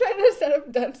 I tried to set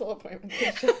up dental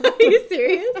appointments. Are you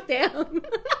serious? Damn.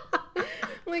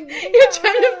 Like, you're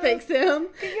trying to fix him.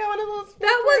 You got one of those.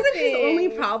 That wasn't his only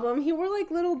problem. He wore like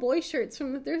little boy shirts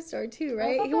from the thrift store too,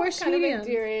 right? He wore kind of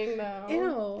endearing though.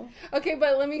 Ew. Okay,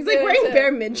 but let me. He's like wearing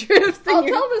bare midriffs. I'll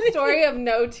tell the story of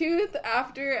No Tooth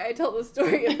after I tell the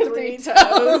story of 3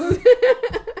 toes.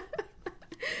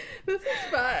 This is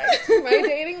fucked. My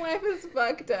dating life is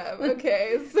fucked up.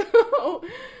 Okay, so,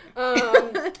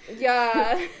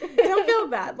 yeah. Don't feel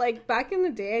bad. Like, back in the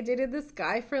day, I dated this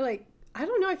guy for, like, I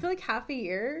don't know, I feel like half a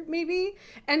year, maybe.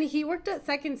 And he worked at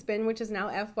Second Spin, which is now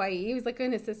FYE. He was, like,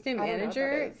 an assistant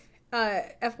manager.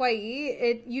 FYE,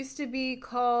 it used to be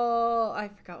called, I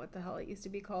forgot what the hell it used to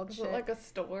be called. Is it like a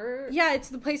store? Yeah, it's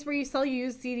the place where you sell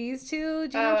used CDs to.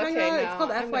 Do you know what I'm talking about? It's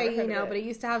called FYE now, but it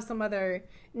used to have some other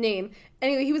name.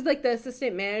 Anyway, he was like the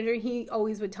assistant manager. He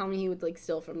always would tell me he would like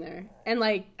steal from there. And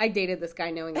like, I dated this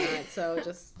guy knowing that, so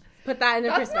just put that into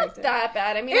perspective. That's not that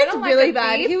bad. I mean, it's I don't really like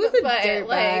bad. Beef, He was a dirtbag.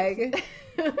 Like...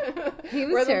 He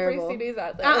was terrible. Free CDs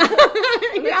out there.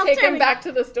 I'm gonna take him back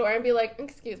to the store and be like,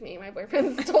 "Excuse me, my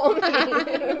boyfriend stole me."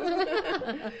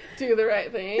 Do the right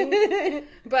thing.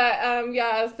 But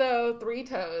yeah, so 3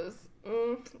 toes.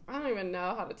 I don't even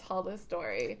know how to tell this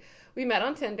story. We met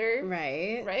on Tinder.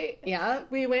 Right? Yeah.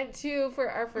 We went for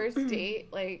our first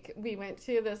date, like, we went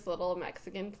to this little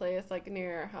Mexican place, like,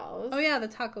 near our house. Oh, yeah, the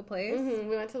taco place. Mm-hmm.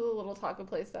 We went to the little taco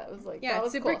place that was, like, yeah, that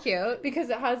was super cool. cute. Because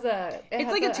it has a... It's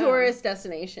like a tourist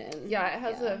destination. Yeah, it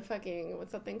has a fucking...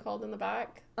 What's that thing called in the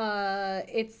back?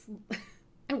 It's...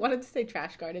 I wanted to say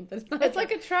trash garden, but it's not. It's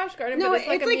like a trash garden, but it's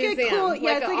like a museum. Cool,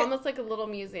 yeah, it's like almost like a little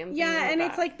museum. Yeah, and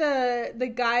it's like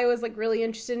the guy was like really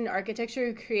interested in architecture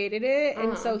who created it,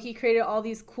 and so he created all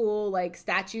these cool like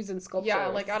statues and sculptures. Yeah,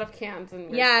 like out of cans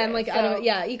and and like out of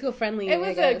eco-friendly. It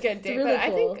was a good day, really but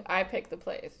cool. I think I picked the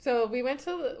place. So we went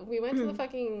to the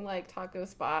fucking like taco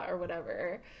spot or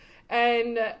whatever.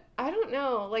 And I don't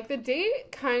know, like the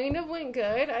date kind of went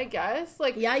good, I guess.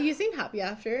 Like, yeah, you seemed happy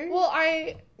after. Well,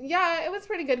 it was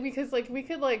pretty good because like we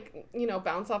could like, you know,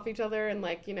 bounce off each other and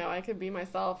like, you know, I could be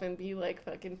myself and be like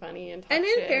fucking funny and talk and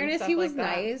in shit fairness, and he was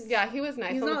like nice. Yeah, he was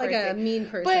nice. He's on not the like first a date. mean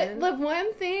person. But the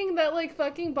one thing that like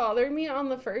fucking bothered me on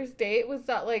the first date was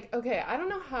that like, okay, I don't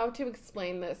know how to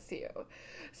explain this to you.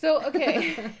 So,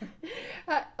 okay.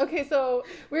 So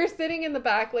we were sitting in the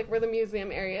back, like where the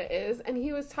museum area is, and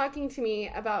he was talking to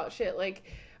me about shit, like,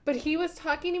 but he was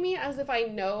talking to me as if I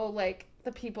know, like,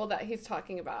 the people that he's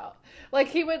talking about. Like,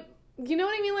 he would, you know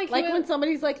what I mean? Like when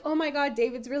somebody's like, oh my God,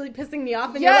 David's really pissing me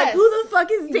off, and you're like, who the fuck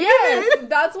is David? Yes,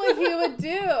 that's what he would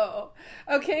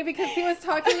do. Okay, because he was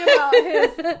talking about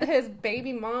his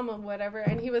baby mom or whatever,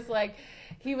 and he was like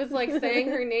saying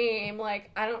her name,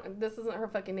 like, this isn't her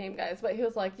fucking name, guys, but he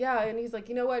was like, yeah, and he's like,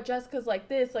 you know what, Jessica's like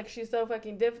this, like, she's so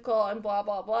fucking difficult, and blah,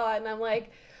 blah, blah, and I'm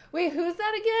like, wait, who's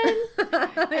that again?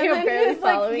 And then he's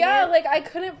like, yeah, like, I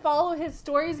couldn't follow his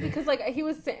stories because, like, he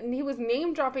was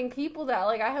name-dropping people that,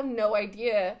 like, I have no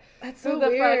idea. That's so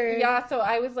weird. Yeah, so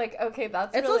I was like, okay,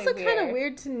 that's really weird. It's also kind of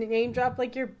weird to name-drop,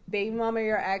 like, your baby mom or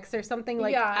your ex or something,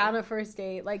 like, on a first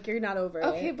date. Like, you're not over it.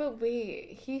 Okay, but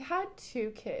wait. He had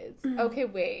 2 kids. Okay,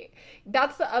 wait.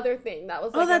 That's the other thing. That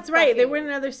was, like, that's right. They were in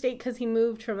another state because he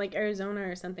moved from, like, Arizona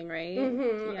or something, right?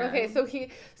 Mm-hmm. Yeah. Okay,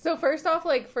 so first off,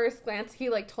 like, first glance, he,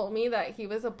 like, told me that he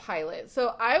was a pilot.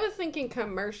 So I was thinking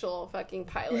commercial fucking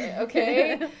pilot,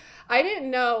 okay? I didn't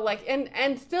know, like,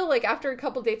 and still, like, after a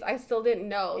couple dates, I still didn't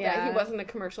know that he wasn't a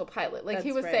commercial pilot. Like,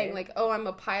 he was saying, like, oh, I'm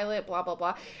a pilot, blah, blah,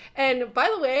 blah. And,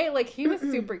 by the way, like, he was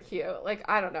super cute. Like,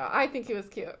 I don't know. I think he was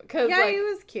cute. Cause, yeah, like, he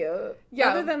was cute. Yeah.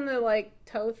 Other than the, like,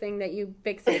 toe thing that you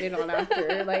fixated on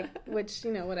after, like, which,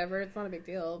 you know, whatever. It's not a big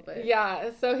deal, but.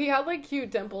 Yeah, so he had, like,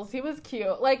 cute dimples. He was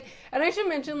cute. Like, and I should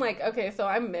mention, like, okay, so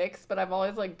I'm mixed, but I've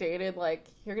always, like, dated, like,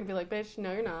 you're gonna be like, bitch,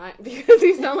 no, you're not. Because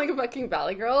you sound like a fucking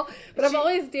valley girl. But I've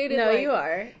always dated, no, you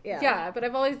are. Yeah. Yeah, but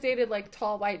I've always dated, like,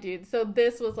 tall white dudes. So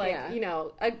this was, like, you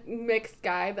know, a mixed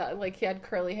guy that, like, he had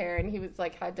curly hair and he was,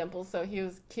 like, had dimples, so he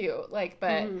was cute. Like,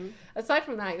 but aside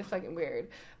from that, he was fucking weird.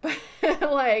 But,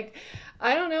 like,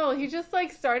 I don't know. He just,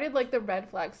 like, started, like, the red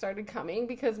flags started coming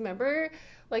because remember,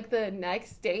 like, the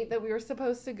next date that we were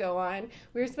supposed to go on,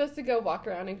 we were supposed to go walk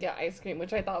around and get ice cream,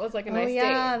 which I thought was, like, a nice date.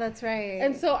 Yeah, that's right.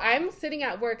 And so I'm sitting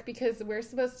at work because we're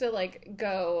supposed to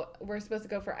go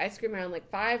for ice cream around, like,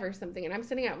 5 or something, and I'm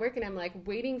sitting at work and I'm, like,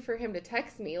 waiting for him to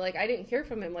text me. Like, I didn't hear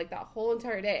from him, like, that whole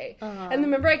entire day. And then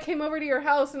remember I came over to your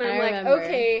house and I'm like,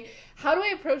 okay, how do I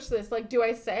approach this? Like, do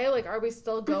I say, like, are we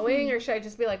still going? Or should I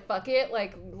just be like, fuck it,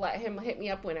 like, let him hit me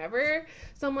up whenever?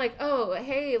 So I'm like, oh,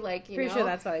 hey, like, you know. Pretty sure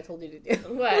that's what I told you to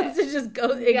do. What? To just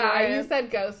go. Yeah, you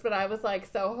said ghost, but I was, like,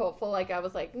 so hopeful. Like, I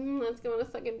was like, let's go on a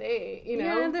second date, you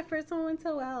know? Yeah, the first one went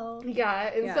so well.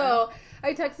 Yeah, and so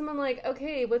I text him, I'm like,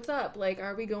 okay, what's up? Like,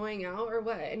 are we going out or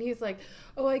what? And he's like,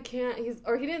 oh, I can't.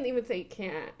 Or he didn't even say he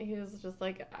can't. He was just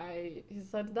like, he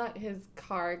said that his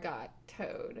car got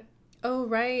towed. Oh,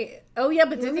 right. Oh, yeah,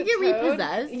 but didn't he get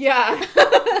repossessed? Yeah.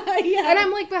 Yeah. And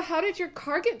I'm like, but how did your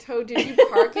car get towed? Did you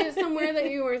park it somewhere that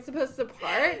you weren't supposed to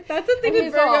park? That's the thing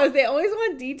with Virgos. They always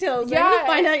want details. They're going to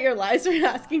find out your lies for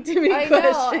asking too many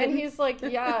questions. I know. And he's like,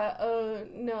 yeah,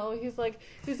 no. He's like,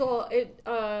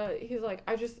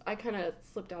 I kind of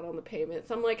slipped out on the pavement.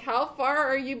 So I'm like, how far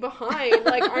are you behind?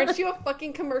 Like, aren't you a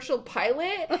fucking commercial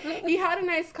pilot? He had a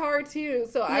nice car, too.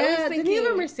 So I was thinking. Didn't he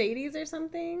have a Mercedes or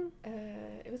something?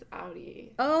 It was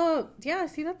Audi. Oh, yeah.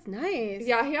 See, that's nice.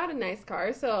 Yeah, he had a nice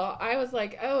car. So I was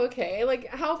like, oh, okay. Like,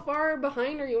 how far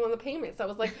behind are you on the payments? I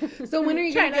was like, so when are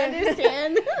you going to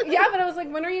understand? Yeah, but I was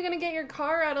like, when are you going to get your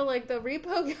car out of, like, the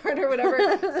repo yard or whatever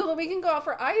so that we can go out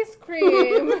for ice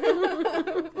cream?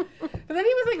 But then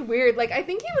he was, like, weird. Like, I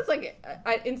think he was, like,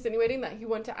 insinuating that he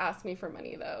wanted to ask me for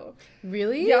money, though.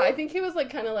 Really? Yeah, I think he was, like,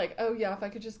 kind of like, oh, yeah, if I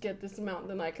could just get this amount,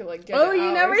 then I could, like, get it out. Oh,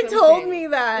 you never told me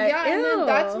that. Yeah, and then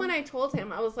that's when I told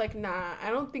him. I was like, nah, I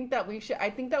don't think that we should. I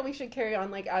think that we should carry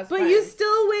on, like, as friends. But you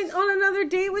still went on another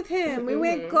date with him. We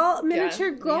went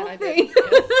miniature golfing.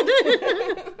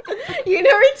 Yes. You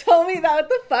never told me that. What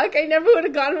the fuck? I never would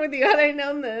have gone with you had I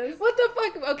known this. What the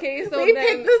fuck? Okay, so we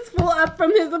picked this fool up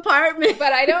from his apartment.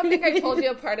 But I don't think I told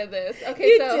you a part of this. Okay,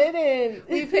 you didn't.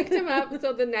 We picked him up.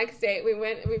 So the next day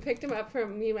we picked him up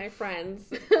from me and my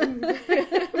friends.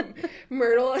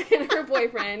 Myrtle and her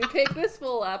boyfriend picked this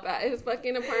fool up at his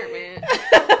fucking apartment.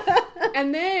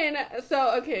 And then, so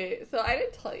I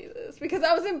didn't tell you this because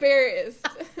I was embarrassed.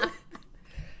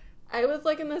 I was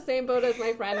like in the same boat as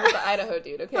my friend with the Idaho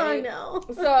dude, okay? Oh,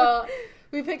 no. So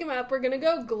we pick him up. We're going to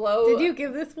go glow. Did you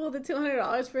give this fool the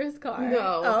 $200 for his car?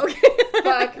 No. Oh, okay.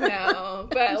 Fuck no.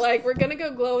 But like, we're going to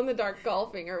go glow in the dark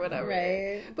golfing or whatever.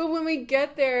 Right. But when we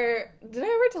get there, did I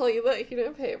ever tell you that he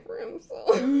didn't pay for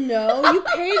himself? No, you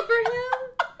paid for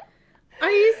him? Are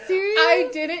you serious? I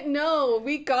didn't know.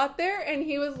 We got there and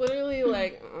he was literally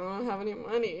like, I don't have any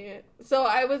money. So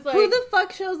I was like, who the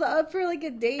fuck shows up for like a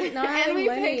date not having money?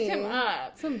 And we picked him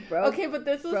up. Some broke. Okay, but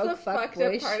this was the fucked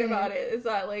up part about it is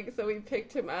that like, so we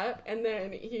picked him up and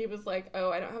then he was like, oh,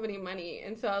 I don't have any money.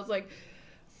 And so I was like,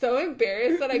 so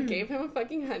embarrassed that I gave him a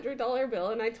fucking $100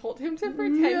 bill and I told him to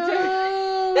pretend to.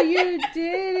 No, you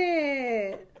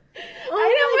didn't. I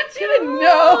didn't want you to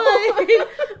know.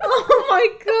 Oh my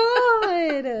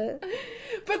god.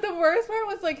 But the worst part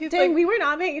was like, he's Dang, like, we were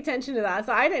not paying attention to that,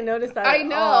 so I didn't notice that. I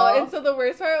know. All. And so the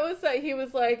worst part was that he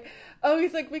was like, oh,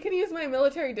 he's like, we could use my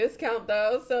military discount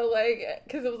though. So like,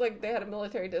 because it was like they had a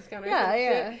military discount or some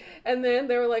shit. And then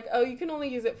they were like, oh, you can only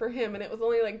use it for him, and it was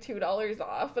only like $2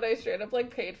 off. But I straight up like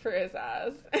paid for his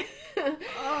ass.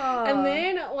 Oh, and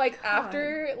then like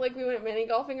after like we went mini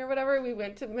golfing or whatever, we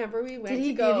went to Did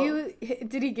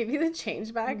he give you the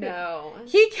change back? No.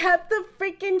 He kept the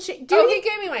freaking change. He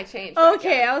gave me my change back.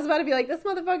 Okay, I was about to be like, this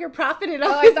motherfucker profited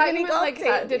off I his thought mini you meant, golf like,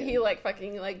 table. did he like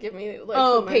fucking like give me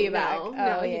like pay you back?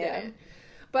 No, he didn't.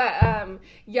 But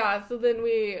yeah, so then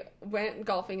we went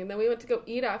golfing and then we went to go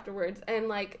eat afterwards and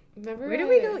like remember where did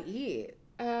we go eat?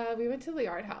 We went to the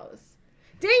Yard House.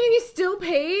 Dang, and you still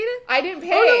paid? I didn't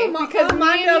pay. Oh, no, because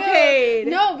Mondo paid.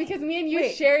 No, because me and you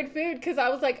shared food because I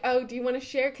was like, oh, do you want to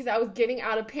share? Because I was getting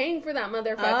out of paying for that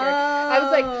motherfucker. I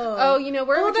was like, oh, you know,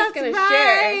 we're just going to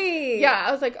share. Yeah,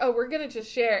 I was like, oh, we're going to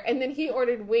just share. And then he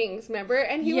ordered wings, remember?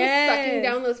 And he was sucking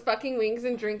down those fucking wings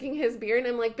and drinking his beer. And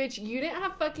I'm like, bitch, you didn't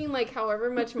have fucking like however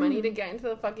much money to get into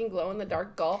the fucking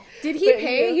glow-in-the-dark golf. Did he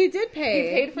pay? He did pay. He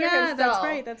paid for himself.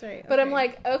 That's right. But I'm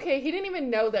like, okay, he didn't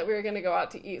even know that we were going to go out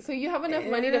to eat. So you have enough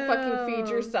money to fucking feed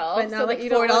yourself. But now so like that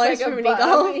you $4 don't for mini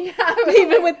golf. Yeah,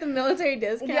 even with the military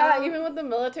discount. Yeah, even with the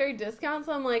military discounts,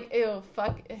 I'm like, ew,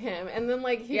 fuck him. And then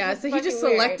like he so he just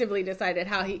selectively decided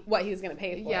what he was gonna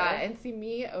pay for. Yeah, and see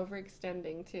me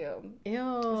overextending too.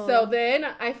 Ew. So then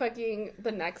I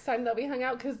the next time that we hung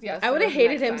out, because I would have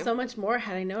hated him so much more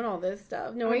had I known all this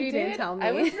stuff. No wonder you didn't tell me.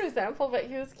 I was resentful, but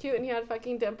he was cute and he had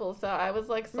fucking dimples, so I was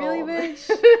like, sold. Really,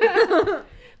 bitch?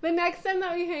 The next time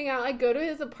that we hang out, I go to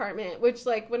his apartment, which,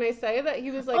 like, when I say that he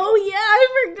was like... Oh, yeah,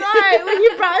 I forgot. When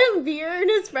you brought him beer and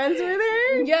his friends were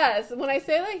there? Yes. When I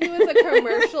say that he was a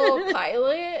commercial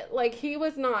pilot, like, he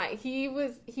was not. He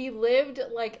lived,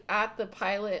 like, at the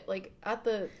pilot, like, at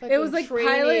the fucking It was, like, training.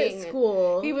 pilot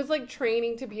school. He was, like,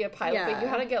 training to be a pilot, but you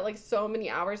had to get, like, so many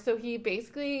hours. So he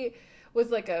basically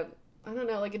was, like, a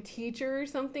teacher or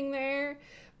something there.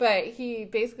 But he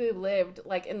basically lived,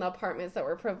 like, in the apartments that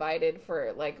were provided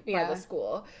for, like, by the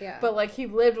school. Yeah. But, like, he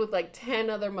lived with, like,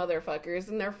 10 other motherfuckers,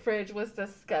 and their fridge was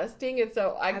disgusting. And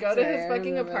so I go to his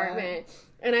fucking apartment,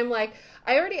 and I'm like,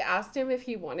 I already asked him if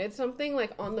he wanted something,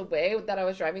 like, on the way that I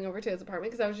was driving over to his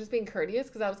apartment, because I was just being courteous,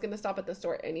 because I was going to stop at the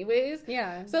store anyways.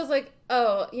 Yeah. So I was like,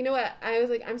 oh, you know what? I was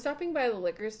like, I'm stopping by the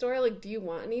liquor store. Like, do you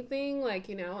want anything? Like,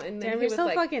 you know? And then Damn, he was you're so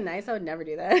like, fucking nice. I would never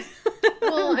do that.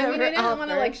 Well, I mean, I didn't want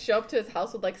to, like, show up to his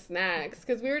house with, like, snacks,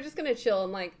 because we were just going to chill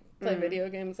and, like, play video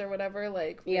games or whatever.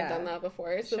 Like, we've done that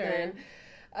before. So then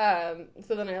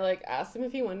I, like, asked him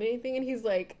if he wanted anything, and he's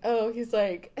like, what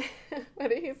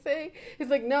did he say? He's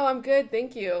like, no, I'm good,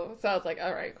 thank you. So I was like,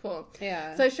 all right, cool.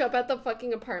 Yeah. So I show up at the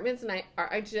fucking apartments, and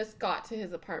I just got to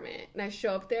his apartment, and I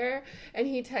show up there, and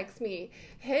he texts me,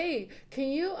 hey, can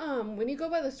you, when you go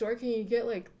by the store, can you get,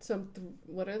 like, some,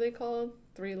 what are they called?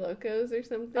 3 Locos or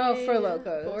something? Oh, 4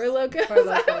 Locos. 4 Locos.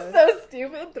 I'm so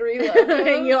stupid. 3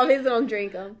 Locos. You always don't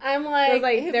drink them. I'm like,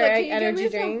 they're like energy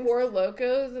drinks. 4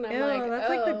 Locos, and I'm like, that's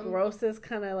like the grossest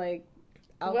kind of like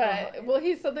alcohol. What? Well,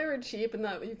 he said they were cheap and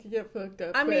that you could get fucked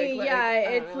up. I mean, like,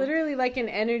 it's literally like an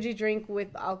energy drink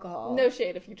with alcohol. No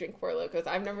shade if you drink 4 Locos.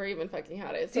 I've never even fucking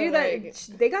had it. So dude, like,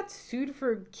 they got sued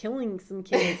for killing some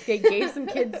kids. They gave some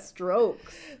kids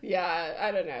strokes. Yeah, I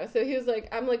don't know. So he was like,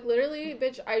 I'm like, literally,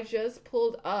 bitch, I just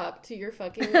pulled up to your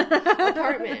fucking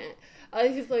apartment.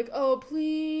 He's like, oh,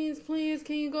 please,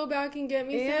 can you go back and get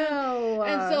me some?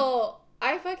 And so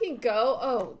I fucking go,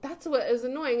 oh, that's what is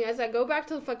annoying, as I go back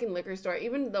to the fucking liquor store,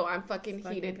 even though I'm fucking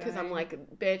heated, because I'm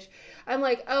like, bitch, I'm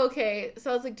like, oh, okay, so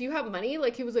I was like, do you have money?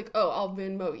 Like, he was like, oh, I'll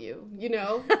Venmo you, you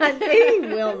know? He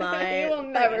will not. He will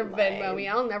never Venmo me.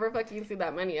 I'll never fucking see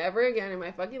that money ever again in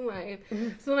my fucking life.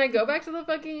 So then I go back to the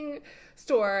fucking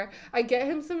store, I get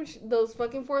him those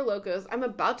fucking Four Locos, I'm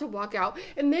about to walk out,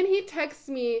 and then he texts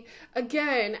me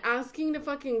again, asking to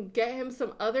fucking get him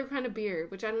some other kind of beer,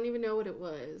 which I don't even know what it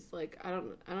was. Like, I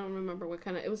don't remember what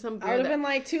kind of, it was some beer. I would have been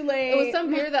like, too late. It was some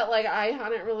beer that, like, I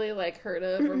hadn't really, like, heard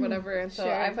of or whatever, and so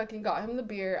I fucking got him the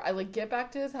beer. I, like, get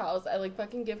back to his house, I, like,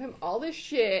 fucking give him all this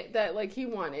shit that, like, he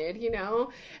wanted, you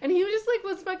know? And he just, like,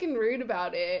 was fucking rude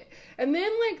about it. And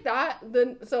then, like,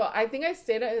 so I think I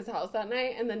stayed at his house that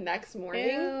night, and the next morning,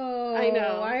 Ew, I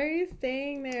know. Why are you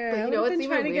staying there? But you know what's even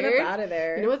trying to weird? get up out of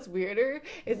there. You know what's weirder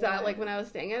is that, like, when I was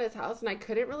staying at his house and I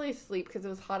couldn't really sleep because it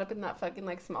was hot up in that fucking,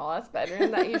 like, small ass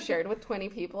bedroom that you shared with 20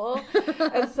 people.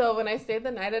 And so when I stayed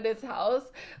the night at his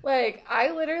house, like,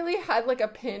 I literally had, like, a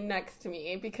pin next to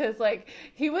me because, like,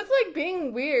 he was, like,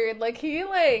 being weird. Like, he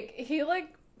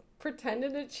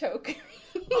pretended to choke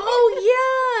me.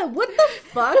 Oh, yeah. What the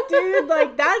fuck, dude?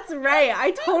 Like, that's right.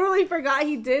 I totally forgot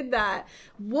he did that.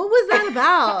 What was that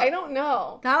about? I don't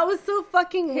know. That was so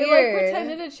fucking weird. He, like,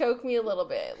 pretended to choke me a little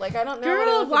bit. Like, I don't know what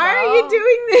it was why about. are you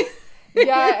doing this?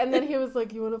 Yeah, and then he was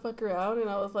like, you want to fuck around? And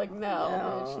I was like, no.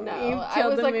 I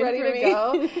was, like, ready to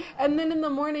go. And then in the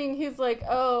morning, he's like,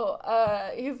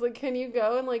 can you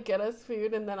go and, like, get us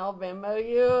food and then I'll Venmo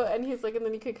you? And he's like, and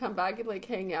then you could come back and, like,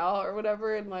 hang out or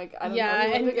whatever. And, like, I don't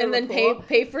know. And then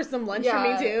pay for some lunch for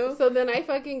me, too. So then I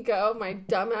fucking go. My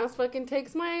dumb ass fucking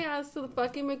takes my ass to the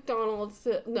fucking McDonald's.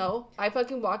 I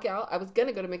fucking walk out. I was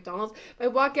gonna go to McDonald's. I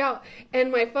walk out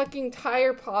and my fucking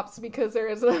tire pops because there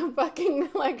is a fucking,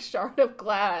 like, shard of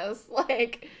glass,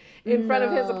 like, in front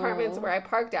of his apartments where I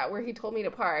parked at, where he told me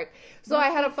to park. So I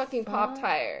had a fucking pop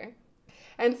tire.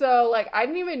 And so, like, I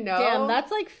didn't even know. Damn,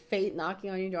 that's like fate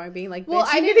knocking on your door and being like, well,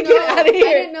 I didn't know. I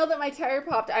didn't know that my tire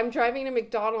popped. I'm driving to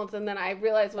McDonald's, and then I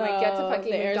realized when I get to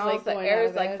fucking McDonald's, the air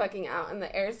is, like, fucking out, and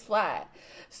the air's flat.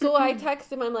 So I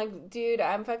text him, I'm like, dude,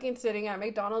 I'm fucking sitting at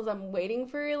McDonald's, I'm waiting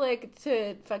for, like,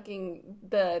 the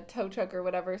tow truck or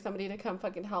whatever, somebody to come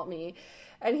fucking help me.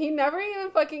 And he never even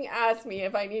fucking asked me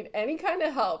if I need any kind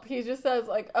of help. He just says,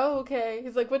 like, oh, okay.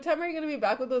 He's like, what time are you going to be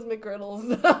back with those McGriddles?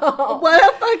 What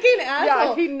a fucking asshole.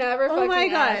 Yeah, he never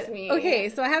fucking asked me. Okay,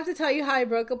 so I have to tell you how I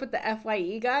broke up with the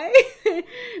FYE guy.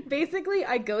 Basically,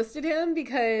 I ghosted him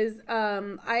because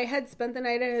I had spent the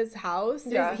night at his house.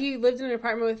 Yeah. He lived in an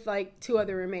apartment with, like, 2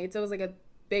 other roommates. It was, like, a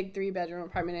big 3-bedroom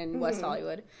apartment in West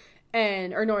Hollywood.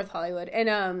 Or North Hollywood.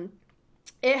 And,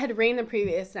 it had rained the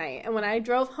previous night, and when I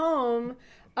drove home,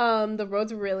 the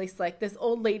roads were really slick. This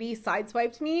old lady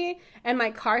sideswiped me, and my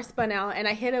car spun out, and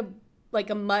I hit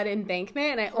a mud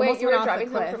embankment, and I almost went off the cliff.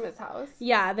 You were driving home from his house?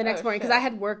 Yeah, the next morning, because I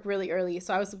had work really early,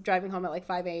 so I was driving home at like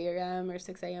 5 a.m. or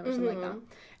 6 a.m. or something like that.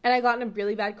 And I got in a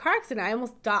really bad car accident. I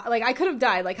almost died. Like, I could have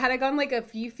died. Like, had I gone like a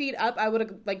few feet up, I would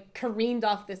have like careened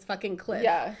off this fucking cliff.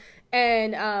 Yeah.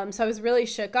 And so I was really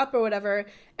shook up or whatever.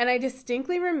 And I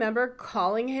distinctly remember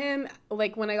calling him,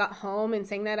 like, when I got home and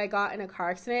saying that I got in a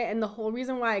car accident. And the whole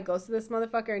reason why I ghosted this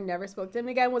motherfucker and never spoke to him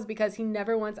again was because he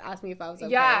never once asked me if I was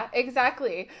okay. Yeah,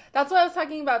 exactly. That's what I was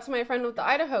talking about to my friend with the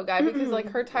Idaho guy, because, like,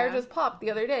 her tire just popped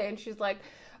the other day. And she's like,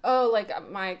 oh, like,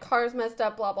 my car's messed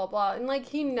up, blah, blah, blah. And, like,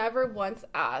 he never once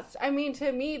asked. I mean,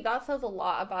 to me, that says a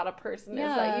lot about a person,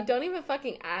 is that you don't even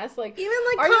fucking ask. Like, even,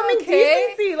 like, common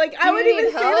decency. Like, I would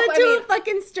even say that to a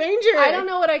fucking stranger. I don't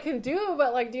know what I can do,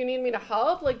 but, like, do you need me to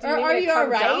help? Like, do you need me to come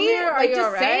down there? Are you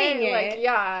just saying it. Like,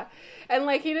 yeah. And,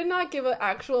 like, he did not give an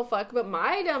actual fuck, but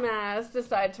my dumb ass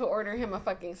decided to order him a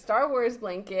fucking Star Wars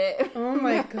blanket. Oh,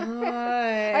 my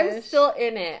gosh. I'm still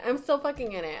in it. I'm still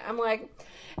fucking in it. I'm like,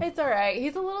 it's alright.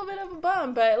 He's a little bit of a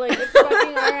bum, but, like, it's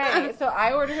fucking alright. So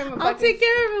I ordered him a fucking... I'll take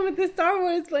care of him with the Star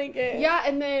Wars blanket. Yeah,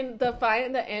 and then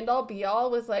the end-all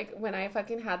be-all was, like, when I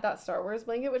fucking had that Star Wars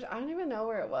blanket, which I don't even know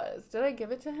where it was. Did I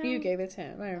give it to him? You gave it to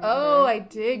him, I remember. Oh, I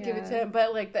did give it to him,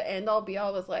 but, like, the end-all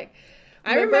be-all was, like...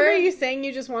 I remember you saying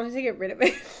you just wanted to get rid of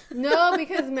it. No,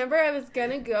 because remember I was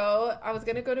gonna go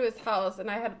to his house, and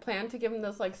I had planned to give him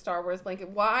this, like, Star Wars blanket.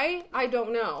 Why? I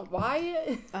don't know.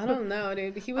 Why? I don't know,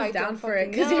 dude. He was down for it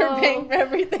because you were paying for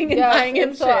everything and buying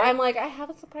him so shit. I'm like, I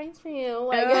have a surprise for you.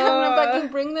 Like, I'm gonna fucking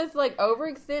bring this, like,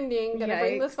 overextending, gonna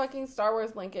bring this fucking Star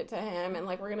Wars blanket to him, and,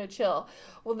 like, we're gonna chill.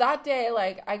 Well, that day,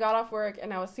 like, I got off work,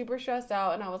 and I was super stressed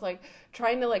out, and I was, like,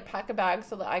 trying to, like, pack a bag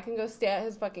so that I can go stay at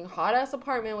his fucking hot-ass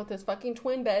apartment with his fucking fucking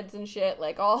twin beds and shit,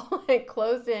 like all like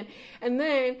closed in. And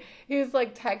then he was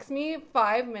like, text me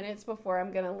 5 minutes before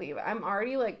I'm gonna leave. I'm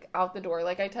already like out the door.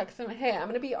 Like I text him, hey, I'm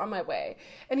gonna be on my way.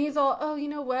 And he's all, oh, you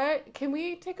know what? Can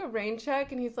we take a rain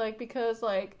check? And he's like, because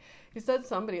like, he said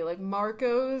somebody, like,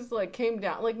 Marcos, like, came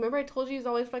down. Like, remember I told you he's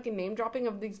always fucking name-dropping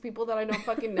of these people that I don't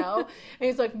fucking know? And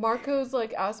he's like, Marcos,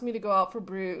 like, asked me to go out for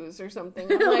brews or something.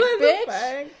 I'm like,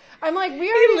 bitch. I'm like, we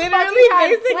already fucking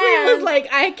basically plans. Was like,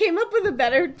 I came up with a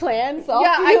better plan, so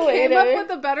yeah, I came up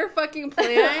with a better fucking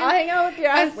plan. I'll hang out with your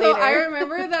ass and so later. I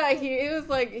remember that he was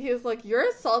like, you're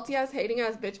a salty ass, hating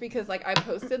ass bitch because, like, I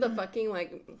posted the fucking,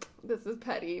 like, this is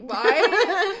petty. Why?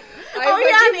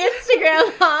 On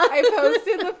Instagram, huh? I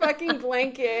posted the fucking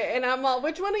blanket, and I'm all,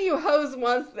 which one of you hoes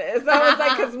wants this? I was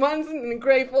like, because one's an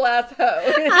ungrateful ass hoe.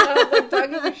 And I was like,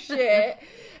 talking for shit.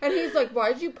 And he's like,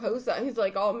 why'd you post that? And he's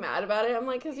like, all mad about it. I'm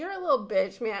like, because you're a little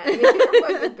bitch, man. You're a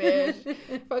fucking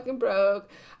bitch. Fucking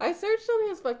broke. I searched on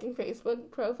his fucking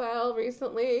Facebook profile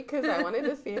recently because I wanted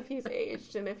to see if he's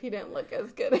aged and if he didn't look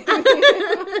as good as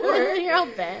you're all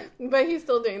bent. But he's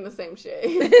still doing the same shit.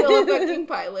 He's still a fucking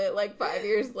pilot like 5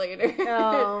 years later.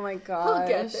 Oh my god.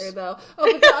 He'll get there though.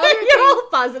 Oh, but the other thing, you're all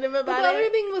positive about it. The other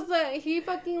thing was that he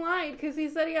fucking lied because he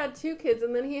said he had 2 kids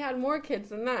and then he had more kids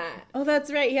than that. Oh,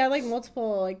 that's right. He had like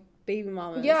multiple like baby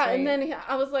mamas. Yeah, right? and then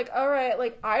I was like, all right,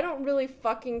 like, I don't really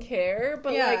fucking care,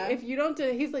 but, like, if you don't do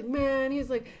it, he's like, man, he's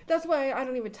like, that's why I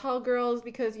don't even tell girls,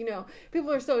 because, you know,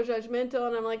 people are so judgmental,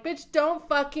 and I'm like, bitch, don't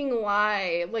fucking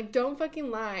lie. Like, don't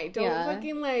fucking lie. Don't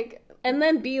fucking, like... And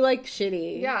then be, like,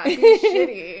 shitty. Yeah, be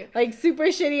shitty. Like, super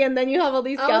shitty, and then you have all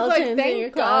these skeletons in your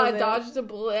closet. Thank God, dodged a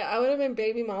bullet. I would have been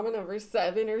baby mama number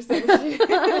 7 or some shit.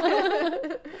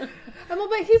 I'm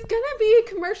like, he's gonna be a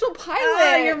commercial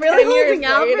pilot. You're really holding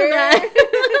out for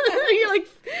that. You're like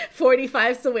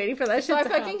 45, still waiting for that shit so to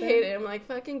happen. I fucking hate it. I'm like,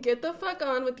 fucking get the fuck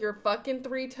on with your fucking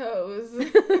 3 toes.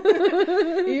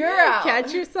 You're out.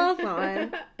 Catch yourself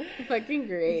on. Fucking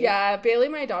great. Yeah, Bailey,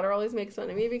 my daughter, always makes fun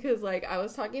of me because, like, I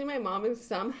was talking to my mom and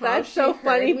somehow that's so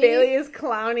funny. Bailey is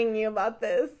clowning you about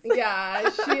this. Yeah,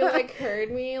 she, like, heard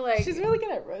me, like... She's really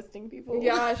good at roasting people.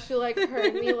 Yeah, she, like,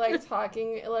 heard me, like,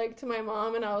 talking, like, to my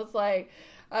mom, and I was like...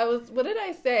 what did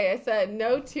I say? I said,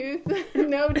 no tooth,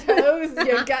 no toes,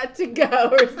 you got to go,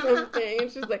 or something.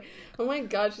 And she's like, oh my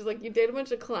god, she's like, you date a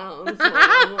bunch of clowns, Mom.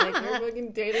 I'm like, you're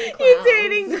fucking dating clowns. You're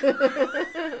dating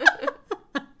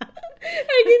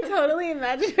I can totally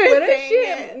imagine her saying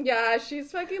it. Yeah,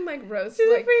 she's fucking like roast. She's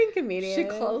like, a freaking comedian. She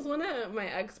calls one of my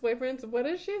ex-boyfriends. What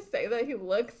does she say that he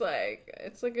looks like?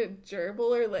 It's like a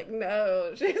gerbil or like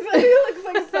no. She's like he looks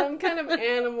like some kind of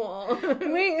animal.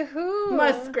 Wait, who?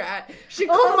 Muskrat. She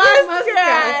calls him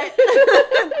Muskrat.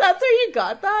 That's where you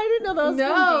got that? I didn't know that was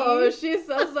no, she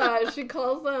says that. She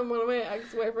calls them one of my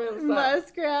ex-boyfriends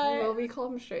Muskrat. Well, we call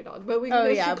him Stray Dog, but she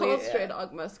calls Stray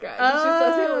Dog Muskrat. She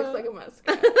says he looks like a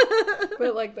muskrat.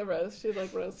 But like the roast, she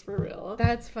like roasts for real.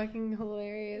 That's fucking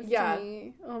hilarious to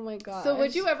me. Oh my god. So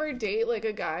would you ever date like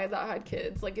a guy that had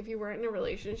kids? Like if you weren't in a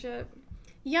relationship?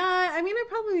 Yeah, I mean I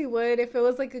probably would if it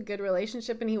was like a good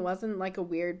relationship and he wasn't like a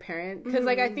weird parent. Because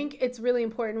like I think it's really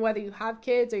important whether you have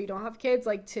kids or you don't have kids,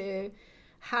 like to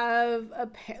have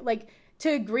to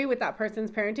agree with that person's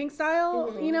parenting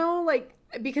style, you know, like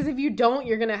because if you don't,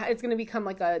 it's gonna become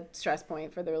like a stress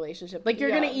point for the relationship. Like you're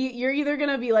either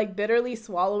gonna be like bitterly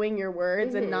swallowing your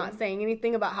words and not saying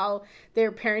anything about how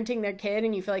they're parenting their kid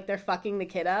and you feel like they're fucking the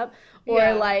kid up,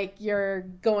 or like you're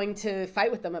going to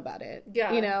fight with them about it.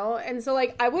 Yeah, you know. And so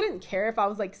like I wouldn't care if I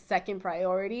was like second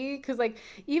priority, because like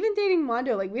even dating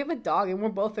Mondo, like we have a dog and we're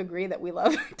both agree that we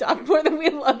love our dog more than we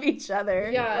love each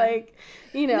other. Yeah, like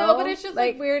you know. No, but it's just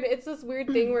like weird. It's this weird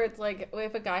thing where it's like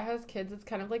if a guy has kids, it's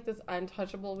kind of like this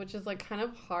untouchable, which is like kind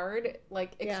of hard,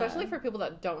 like especially for people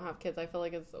that don't have kids. I feel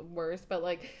like it's worse, but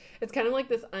like it's kind of like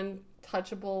this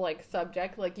untouchable like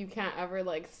subject. Like you can't ever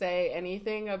like say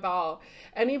anything about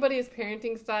anybody's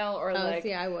parenting style or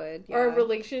I would or a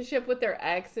relationship with their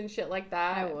ex and shit like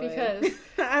that. I would. Because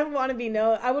I would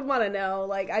want to know.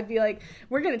 Like I'd be like,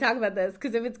 we're gonna talk about this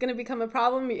because if it's gonna become a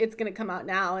problem, it's gonna come out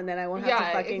now, and then I won't have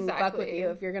to fucking fuck with you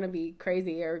if you're gonna be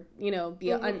crazy or you know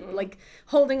be like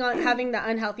holding on, having the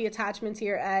unhealthy attachment to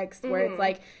your ex, where it's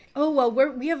like, oh well,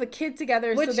 we have a kid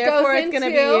together, which so therefore it's gonna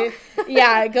be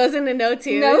it goes into no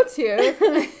tooth.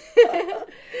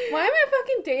 Why am I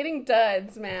fucking dating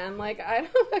duds, man? Like I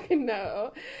don't fucking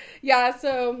know. Yeah,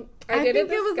 so I think it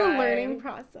was a learning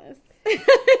process.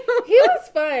 He was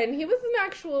fun. He was an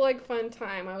actual, like, fun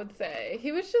time, I would say.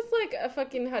 He was just, like, a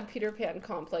fucking had Peter Pan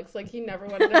complex. Like, he never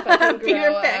wanted to fucking grow Peter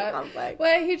up. Pan complex.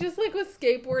 Well, he just, like, was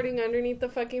skateboarding underneath the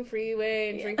fucking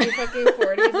freeway and drinking fucking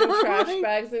 40s and trash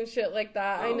bags and shit like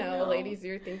that. I know, ladies,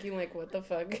 you're thinking, like, what the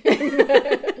fuck?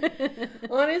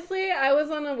 Honestly, I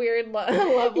was on a weird level.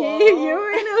 You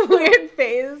were in a weird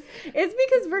phase. It's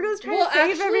because Virgo's trying to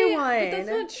save everyone. But that's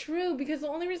not true, because the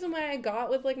only reason why I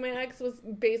got with, like, my ex was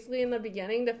basically in the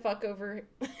beginning to fuck over.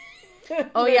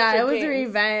 Oh yeah, it was a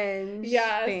revenge.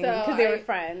 Yeah, thing, so because they were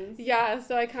friends. Yeah,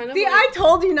 so I kind of see. Like, I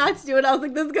told you not to do it. I was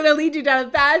like, this is gonna lead you down a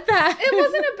bad path. It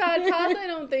wasn't a bad path, I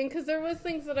don't think, because there was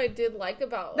things that I did like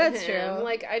about him. That's true.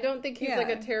 Like, I don't think he's like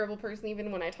a terrible person,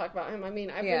 even when I talk about him. I mean,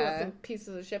 I've been with some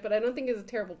pieces of shit, but I don't think he's a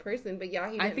terrible person. But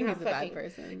yeah, I think he's a bad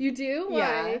person. You do? Why?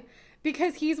 Yeah.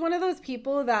 Because he's one of those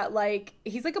people that, like,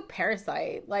 he's like a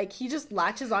parasite. Like, he just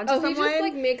latches onto someone. He just,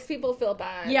 like, makes people feel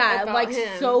bad. Yeah, like,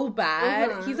 him. so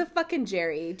bad. He's a fucking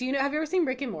Jerry. Have you ever seen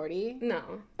Rick and Morty? No.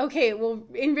 Okay, well,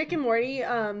 in Rick and Morty,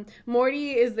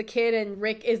 Morty is the kid and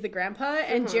Rick is the grandpa,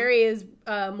 and Jerry is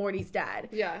Morty's dad.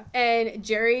 Yeah. And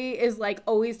Jerry is, like,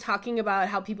 always talking about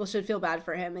how people should feel bad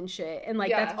for him and shit. And, like,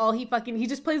 that's all he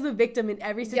just plays the victim in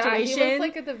every situation. Yeah, he was,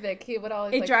 like, the Vic. He would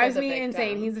always, it drives me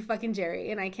insane. He's a fucking Jerry,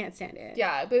 and I can't stand it.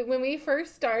 Yeah, but when we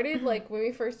first started,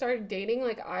 dating,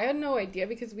 like, I had no idea,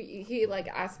 because he like,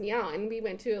 asked me out, and we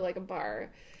went to, like, a bar.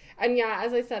 And, yeah,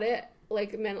 as I said it,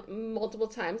 like, multiple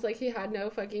times, like, he had no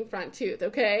fucking front tooth,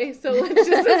 okay? So let's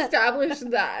just establish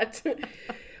that.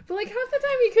 But, like, half the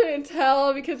time he couldn't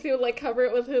tell, because he would, like, cover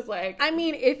it with his, like... I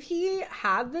mean, if he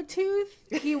had the tooth,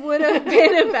 he would have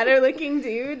been a better-looking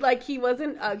dude. Like, he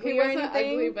wasn't ugly or anything. He wasn't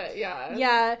ugly, but yeah.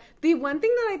 Yeah. The one thing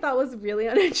that I thought was really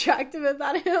unattractive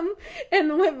about him,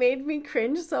 and what made me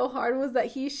cringe so hard, was that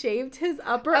he shaved his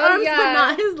upper arms, but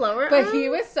not his lower arms. But he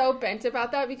was so bent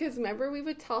about that, because remember, we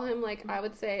would tell him, like, I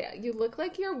would say, you look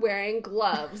like you're wearing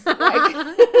gloves.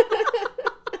 Like...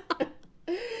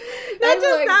 Not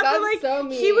just like, that, but, like, so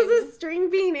he was a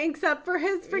string bean except for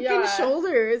his freaking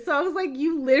shoulders. So I was like,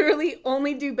 you literally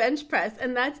only do bench press,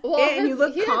 and that's it, and you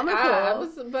look comical.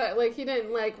 Abs, but, like, he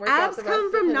didn't, like, work abs out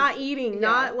come from not eating,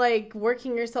 not, like,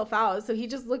 working yourself out. So he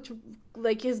just looked...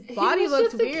 Like, his body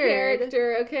looked weird. He was just a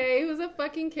character, okay? He was a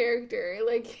fucking character.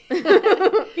 Like, he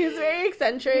was very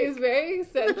eccentric. He was very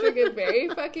eccentric and very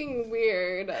fucking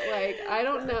weird. Like, I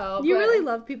don't know. You really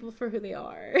love people for who they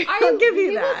are. I'll give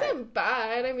you that. He wasn't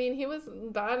bad. I mean, he was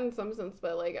bad in some sense,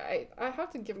 but, like, I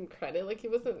have to give him credit. Like, he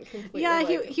wasn't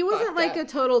completely, he wasn't, like, a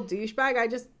total douchebag. I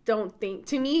just don't think...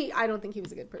 To me, I don't think he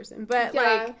was a good person. But,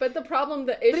 like... But the problem,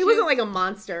 the issue... But he wasn't, like, a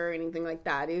monster or anything like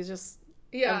that. He was just...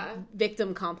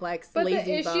 victim complex, but lazy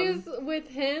the issues with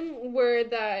him were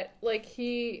that, like,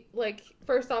 he, like,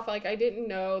 first off, like, I didn't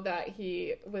know that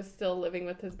he was still living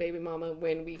with his baby mama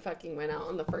when we fucking went out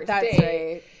on the first date.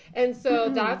 Right. And so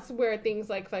that's where things,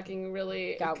 like, fucking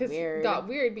really got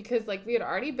weird, because, like, we had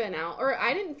already been out, or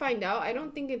I didn't find out, I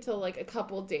don't think, until, like, a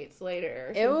couple dates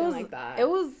later, or something like that. It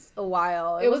was a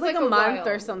while. It was like a month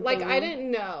or something. Like, I didn't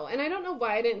know, and I don't know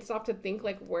why I didn't stop to think,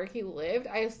 like, where he lived.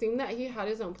 I assumed that he had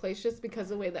his own place just because of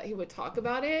the way that he would talk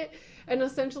about it, and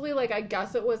essentially, like, I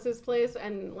guess it was his place,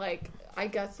 and, like, I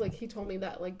guess, like, he told me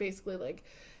that, like, basically, like,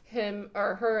 him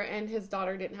or her and his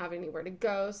daughter didn't have anywhere to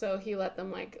go, so he let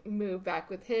them, like, move back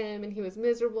with him, and he was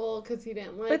miserable because he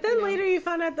didn't like... But then later you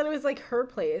found out that it was, like, her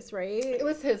place, right? It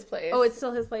was his place. Oh, it's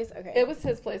still his place? Okay. It was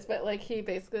his place, but, like, he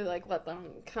basically, like, let them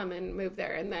come and move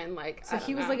there, and then, like... So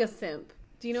he was, like, a simp.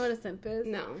 Do you know what a simp is?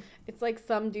 No. It's like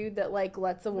some dude that, like,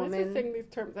 lets a woman... I'm saying these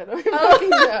terms I don't fucking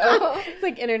know. It's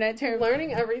like internet terms. I'm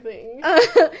learning everything.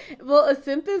 Well, a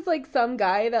simp is, like, some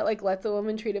guy that, like, lets a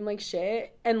woman treat him like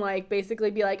shit and, like, basically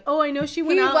be like, oh, I know she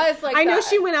went out... I know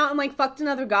she went out and, like, fucked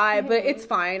another guy, but it's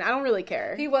fine. I don't really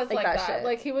care. He was like that. Shit.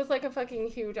 Like, he was, like, a fucking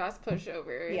huge-ass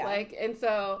pushover. Yeah. Like, and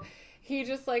so he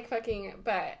just, like, fucking...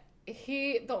 But...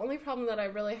 the only problem that I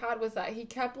really had was that he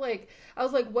kept, like, I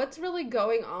was like, what's really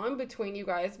going on between you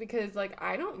guys? Because, like,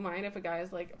 I don't mind if a guy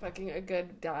is, like, fucking a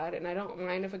good dad, and I don't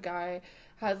mind if a guy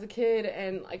has a kid,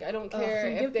 and, like, I don't care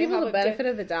if give they people have the benefit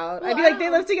of the doubt. I'd be like,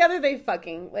 they live together, they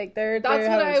fucking, like, that's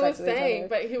what I was saying,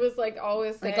 but he was, like,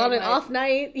 always saying, like, on an off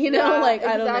night, you know, like,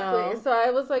 I don't know. So I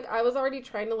was, like, I was already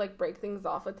trying to, like, break things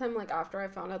off with him, like, after I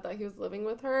found out that he was living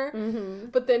with her,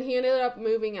 but then he ended up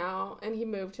moving out, and he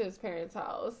moved to his parents'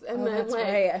 house, and And then, that's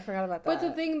right. I forgot about that. But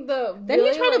the thing, then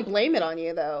really, he tried to blame it on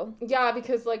you, though. Yeah,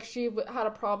 because, like, she had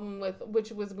a problem with,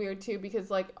 which was weird, too, because,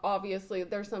 like, obviously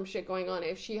there's some shit going on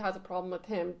if she has a problem with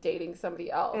him dating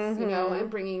somebody else, you know, and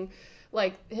bringing,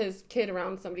 like, his kid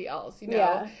around somebody else, you know?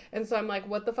 Yeah. And so I'm like,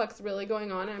 what the fuck's really going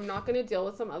on? I'm not going to deal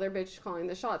with some other bitch calling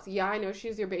the shots. Yeah, I know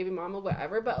she's your baby mama,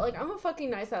 whatever, but, like, I'm a fucking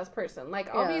nice-ass person.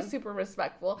 Like, I'll be super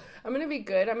respectful. I'm going to be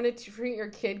good. I'm going to treat your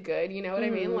kid good, you know what I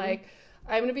mean? Like,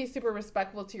 I'm going to be super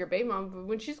respectful to your baby mama, but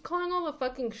when she's calling all the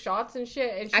fucking shots and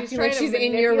shit, and she's acting trying like she's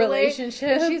in your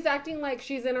relationship, she's acting like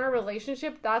she's in our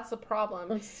relationship, that's the problem.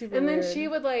 That's super and then weird. She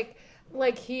would,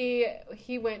 like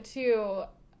he went to...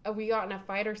 we got in a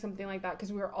fight or something like that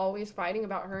because we were always fighting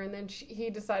about her, and then he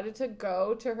decided to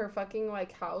go to her fucking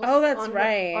like house. Oh, that's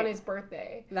right. On his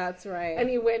birthday. That's right. And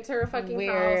he went to her fucking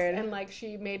house, and like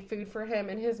she made food for him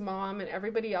and his mom, and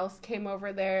everybody else came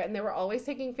over there, and they were always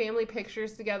taking family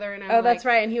pictures together. And that's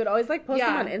right. And he would always like post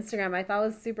them on Instagram. I thought it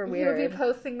was super weird. He would be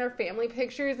posting their family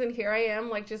pictures, and here I am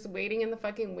like just waiting in the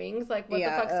fucking wings, like what the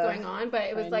fuck's going on? But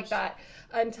it was like that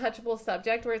untouchable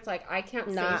subject where it's like I can't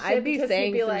say shit I'd be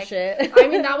saying some like, shit. I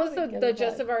mean, that was the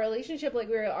gist of our relationship. Like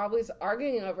we were always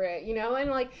arguing over it, you know, and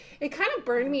like it kind of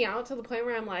burned me out to the point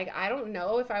where I'm like, I don't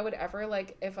know if I would ever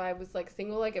like if I was like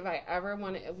single, like if I ever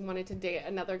wanted to date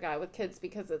another guy with kids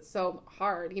because it's so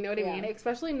hard, you know what I mean?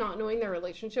 Especially not knowing their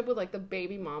relationship with like the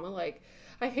baby mama. Like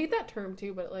I hate that term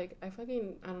too, but like I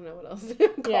don't know what else to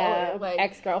call it. Like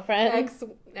ex-girlfriend,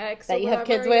 ex that you have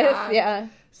kids with, yeah.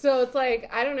 So it's like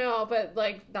I don't know, but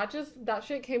like that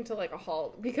shit came to like a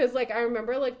halt because like I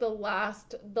remember like the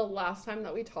last time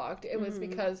that we talked, it was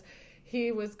because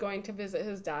he was going to visit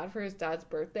his dad for his dad's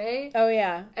birthday. Oh,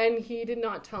 yeah. And he did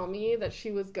not tell me that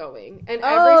she was going. And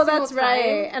that's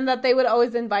right. And that they would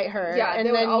always invite her. Yeah,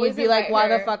 and then you'd be like, why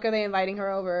the fuck are they inviting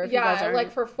her over? If you guys aren't?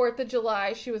 Like for 4th of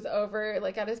July, she was over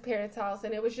like at his parents' house,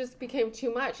 and it was just became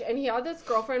too much. And he had this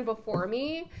girlfriend before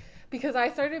me. Because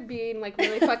I started being, like,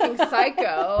 really fucking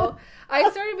psycho.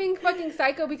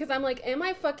 Because I'm like, am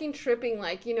I fucking tripping?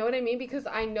 Like, you know what I mean? Because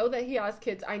I know that he has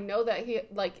kids. I know that he,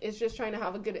 like, is just trying to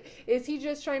have a good... Is he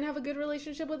just trying to have a good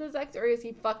relationship with his ex? Or is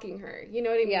he fucking her? You know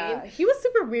what I mean? Yeah. He was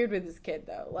super weird with his kid,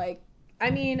 though. Like, I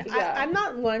mean, I'm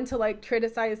not one to, like,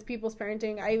 criticize people's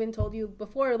parenting. I even told you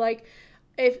before, like,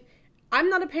 if... I'm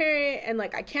not a parent, and,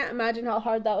 like, I can't imagine how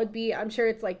hard that would be. I'm sure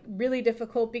it's, like, really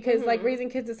difficult because, like, raising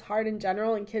kids is hard in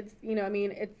general, and kids, you know, I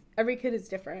mean, every kid is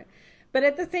different. But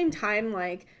at the same time,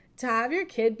 like, to have your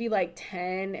kid be, like,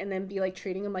 10 and then be, like,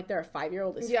 treating them like they're a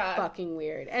 5-year-old is fucking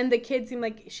weird. And the kid seemed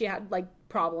like she had, like,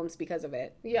 problems because of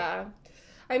it. Yeah.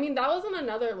 I mean, that was on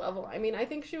another level. I mean, I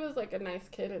think she was, like, a nice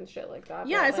kid and shit like that.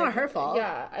 Yeah, it's like, not her fault.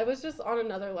 Yeah, I was just on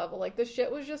another level. Like, the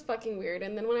shit was just fucking weird.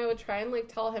 And then when I would try and, like,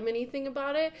 tell him anything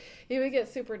about it, he would get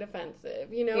super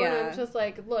defensive, you know? Yeah. And I'm just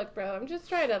like, look, bro, I'm just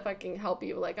trying to fucking help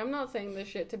you. Like, I'm not saying this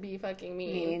shit to be fucking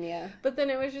mean. Yeah. But then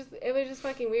it was just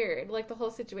fucking weird. Like, the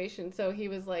whole situation. So he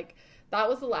was like... That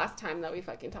was the last time that we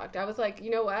fucking talked. I was like,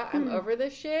 you know what? I'm over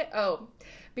this shit. Oh,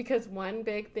 because one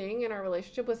big thing in our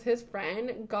relationship was his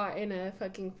friend got in a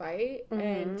fucking fight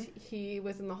and he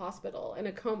was in the hospital in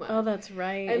a coma. Oh, that's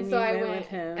right. And so I went with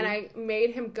him. And I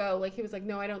made him go. Like, he was like,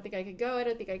 no, I don't think I could go. I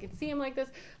don't think I could see him like this.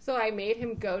 So I made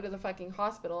him go to the fucking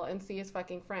hospital and see his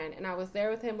fucking friend. And I was there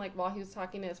with him, like, while he was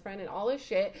talking to his friend and all his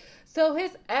shit. So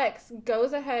his ex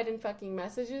goes ahead and fucking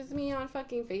messages me on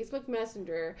fucking Facebook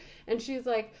Messenger. And she's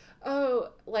like, oh,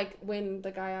 like, when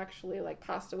the guy actually, like,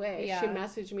 passed away, she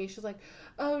messaged me. She's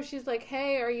like,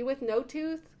 hey, are you with No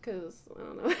Tooth? Because, I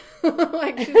don't know.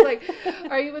 Like, she's like,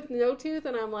 are you with No Tooth?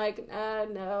 And I'm like,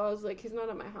 no. I was like, he's not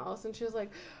at my house. And she was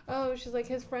like, oh, she's like,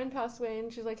 his friend passed away.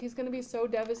 And she's like, he's going to be so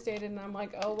devastated. And I'm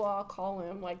like, oh, well, I'll call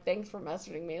him. Like, thanks for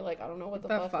messaging me. Like, I don't know what the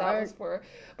fuck that was for.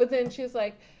 But then she's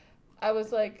like, I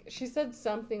was like, she said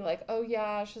something like, oh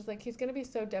yeah, she's like, he's gonna be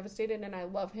so devastated and I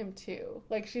love him too.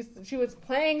 Like, she was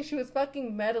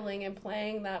fucking meddling and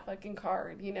playing that fucking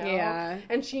card, you know? Yeah.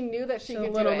 And she knew that she could do it.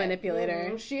 A little manipulator.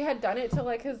 Mm-hmm. She had done it to,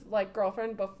 like, his, like,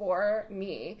 girlfriend before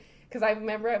me. Because I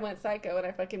remember I went psycho and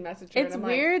I fucking messaged her. It's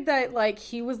weird that, like,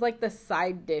 he was, like, the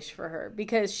side dish for her.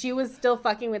 Because she was still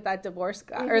fucking with that divorced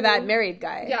guy. Or that married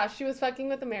guy. Yeah, she was fucking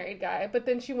with the married guy. But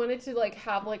then she wanted to, like,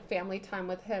 have, like, family time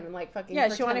with him. And, like, fucking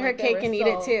she wanted her cake and eat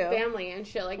it, too. Family and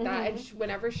shit like that. And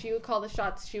whenever she would call the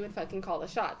shots, she would fucking call the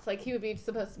shots. Like, he would be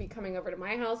supposed to be coming over to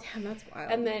my house. Damn, that's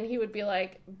wild. And then he would be,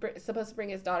 like, supposed to bring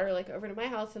his daughter, like, over to my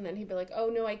house. And then he'd be like, oh,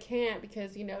 no, I can't.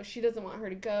 Because, you know, she doesn't want her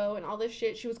to go. And all this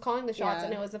shit. She was calling the shots.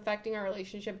 And it was affecting our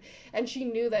relationship. And she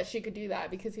knew that she could do that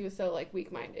because he was so, like,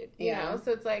 weak-minded, you know?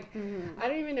 So it's, like, I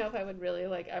don't even know if I would really,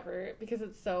 like, ever, because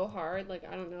it's so hard, like,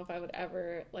 I don't know if I would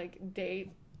ever, like,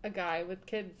 date a guy with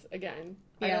kids again.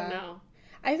 I don't know.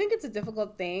 I think it's a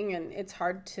difficult thing, and it's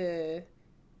hard to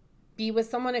be with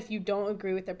someone if you don't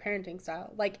agree with their parenting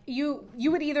style. Like, you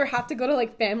would either have to go to,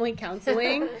 like, family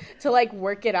counseling to, like,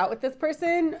 work it out with this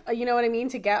person, you know what I mean,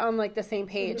 to get on, like, the same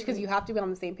page, because you have to be on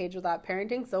the same page with that.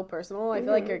 Parenting so personal. I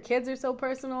feel like your kids are so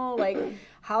personal. Like,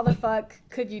 how the fuck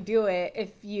could you do it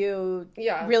if you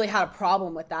really had a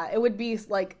problem with that? It would be,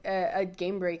 like, a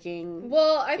game-breaking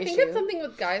Well, I think it's something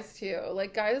with guys, too.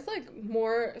 Like, guys, like,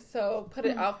 more so put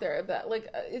it out there that,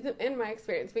 like, in my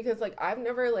experience, because, like, I've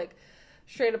never, like,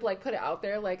 straight up, like, put it out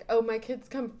there, like, oh, my kids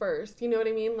come first, you know what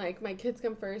I mean? Like, my kids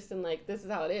come first, and, like, this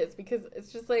is how it is, because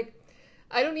it's just, like,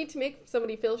 I don't need to make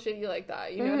somebody feel shitty like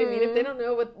that, you know what I mean? If they don't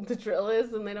know what the drill is,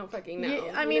 then they don't fucking know.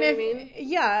 Yeah, I mean,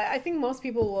 I think most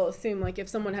people will assume, like, if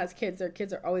someone has kids, their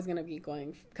kids are always going to be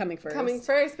coming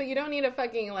first. But you don't need to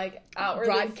fucking, like,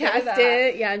 outwardly broadcast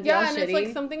it, and and it's,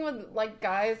 like, something with, like,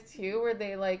 guys, too, where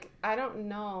they, like, I don't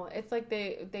know, it's, like,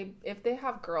 they if they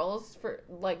have girls for,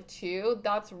 like, 2,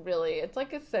 that's really, it's,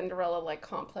 like, a Cinderella, like,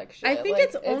 complex shit. I think like,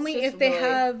 it's only if they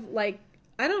have, like,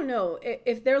 I don't know.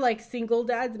 If they're, like, single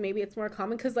dads, maybe it's more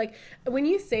common. Because, like, when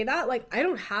you say that, like, I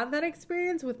don't have that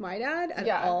experience with my dad at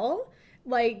all.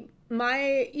 Like,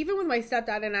 even with my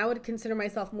stepdad, and I would consider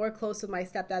myself more close with my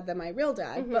stepdad than my real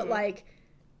dad. But, like,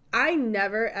 I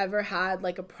never, ever had,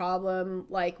 like, a problem,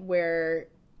 like, where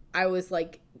I was,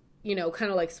 like, you know,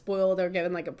 kind of, like, spoiled or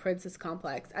given, like, a princess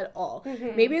complex at all.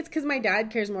 Maybe it's because my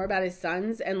dad cares more about his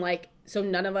sons, and, like, so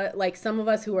none of us, like, some of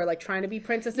us who are, like, trying to be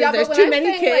princesses, there's too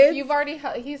many kids. Like, you've already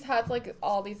he's had, like,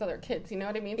 all these other kids, you know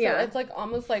what I mean? So it's, like,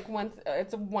 almost like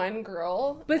it's one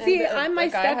girl. But see, I'm my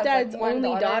stepdad's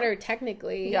only daughter,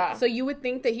 technically. Yeah. So you would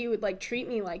think that he would, like, treat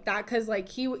me like that, because, like,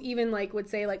 he even, like, would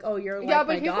say, like, oh, you're, like, my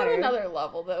daughter. Yeah, but he's on another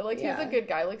level, though. Like, he's a good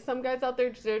guy. Like, some guys out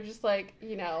there, they're just, like,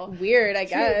 you know. Weird, I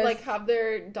guess. Like, have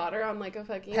their daughter on, like, a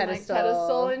fucking,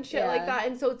 pedestal and shit like that.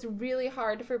 And so it's really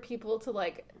hard for people to,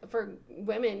 like, for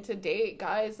women to date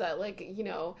guys that, like, you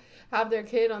know, have their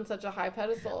kid on such a high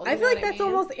pedestal. I feel like that's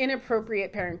almost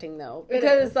inappropriate parenting, though,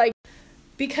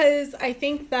 because I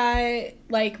think that,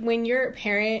 like, when you're a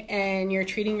parent and you're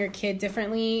treating your kid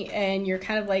differently and you're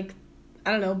kind of, like,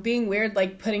 I don't know, being weird,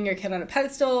 like, putting your kid on a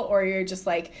pedestal, or you're just,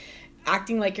 like,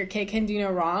 acting like your kid can do no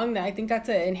wrong, I think that's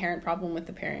an inherent problem with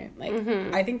the parent. Like,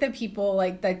 I think that people,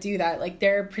 like, that do that, like,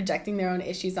 they're projecting their own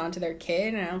issues onto their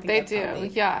kid, and I don't think that's healthy.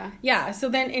 Yeah, so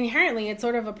then inherently it's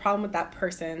sort of a problem with that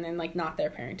person and, like, not their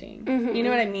parenting. You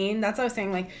know what I mean? That's what I was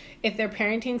saying. Like, if their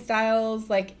parenting styles,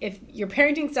 like, if your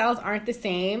parenting styles aren't the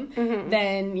same,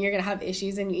 then you're gonna have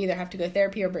issues, and you either have to go to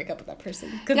therapy or break up with that person,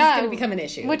 because it's gonna become an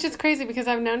issue. Which is crazy, because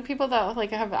I've known people that,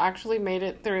 like, have actually made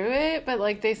it through it, but,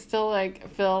 like, they still, like,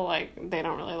 feel like they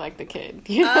don't really like the kid.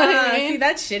 You know what I mean? See,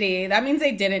 that's shitty. That means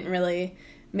they didn't really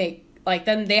make, like,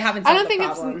 then they haven't solved the problem.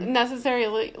 I don't think it's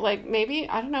necessarily, like, maybe,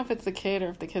 I don't know if it's the kid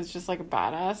or if the kid's just, like, a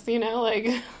badass, you know, like,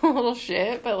 a little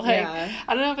shit, but, like, I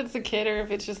don't know if it's the kid or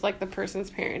if it's just, like, the person's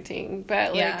parenting,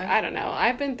 but, like, I don't know.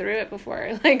 I've been through it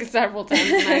before, like, several times,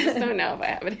 and I just don't know if I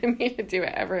have it in me to do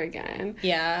it ever again.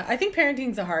 Yeah, I think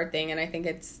parenting's a hard thing, and I think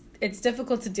it's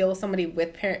difficult to deal with somebody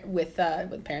with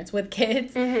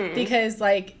kids, because,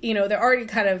 like, you know, they're already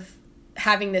kind of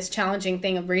having this challenging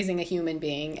thing of raising a human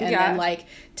being, and then, like,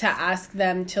 to ask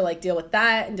them to, like, deal with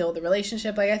that and deal with the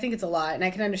relationship, like, I think it's a lot, and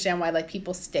I can understand why, like,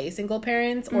 people stay single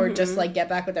parents, or just, like, get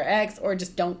back with their ex, or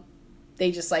just don't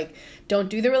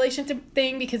do the relationship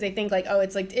thing, because they think, like, oh,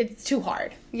 it's, like, it's too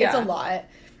hard. It's a lot,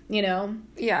 you know?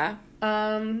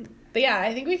 But yeah,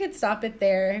 I think we could stop it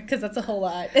there, because that's a whole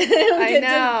lot. I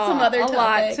know. Some other topic.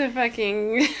 Lot to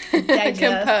fucking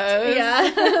compose.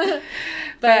 Yeah.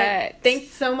 But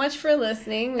thanks so much for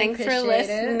listening. Thanks for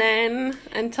listening.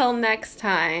 Until next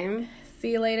time.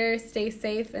 See you later. Stay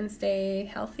safe and stay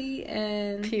healthy,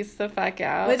 and peace the fuck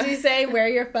out. What did you say? Wear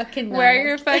your fucking mask. Wear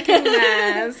your fucking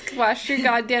mask. Wash your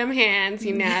goddamn hands,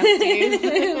 you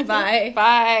nasties. Bye.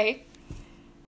 Bye.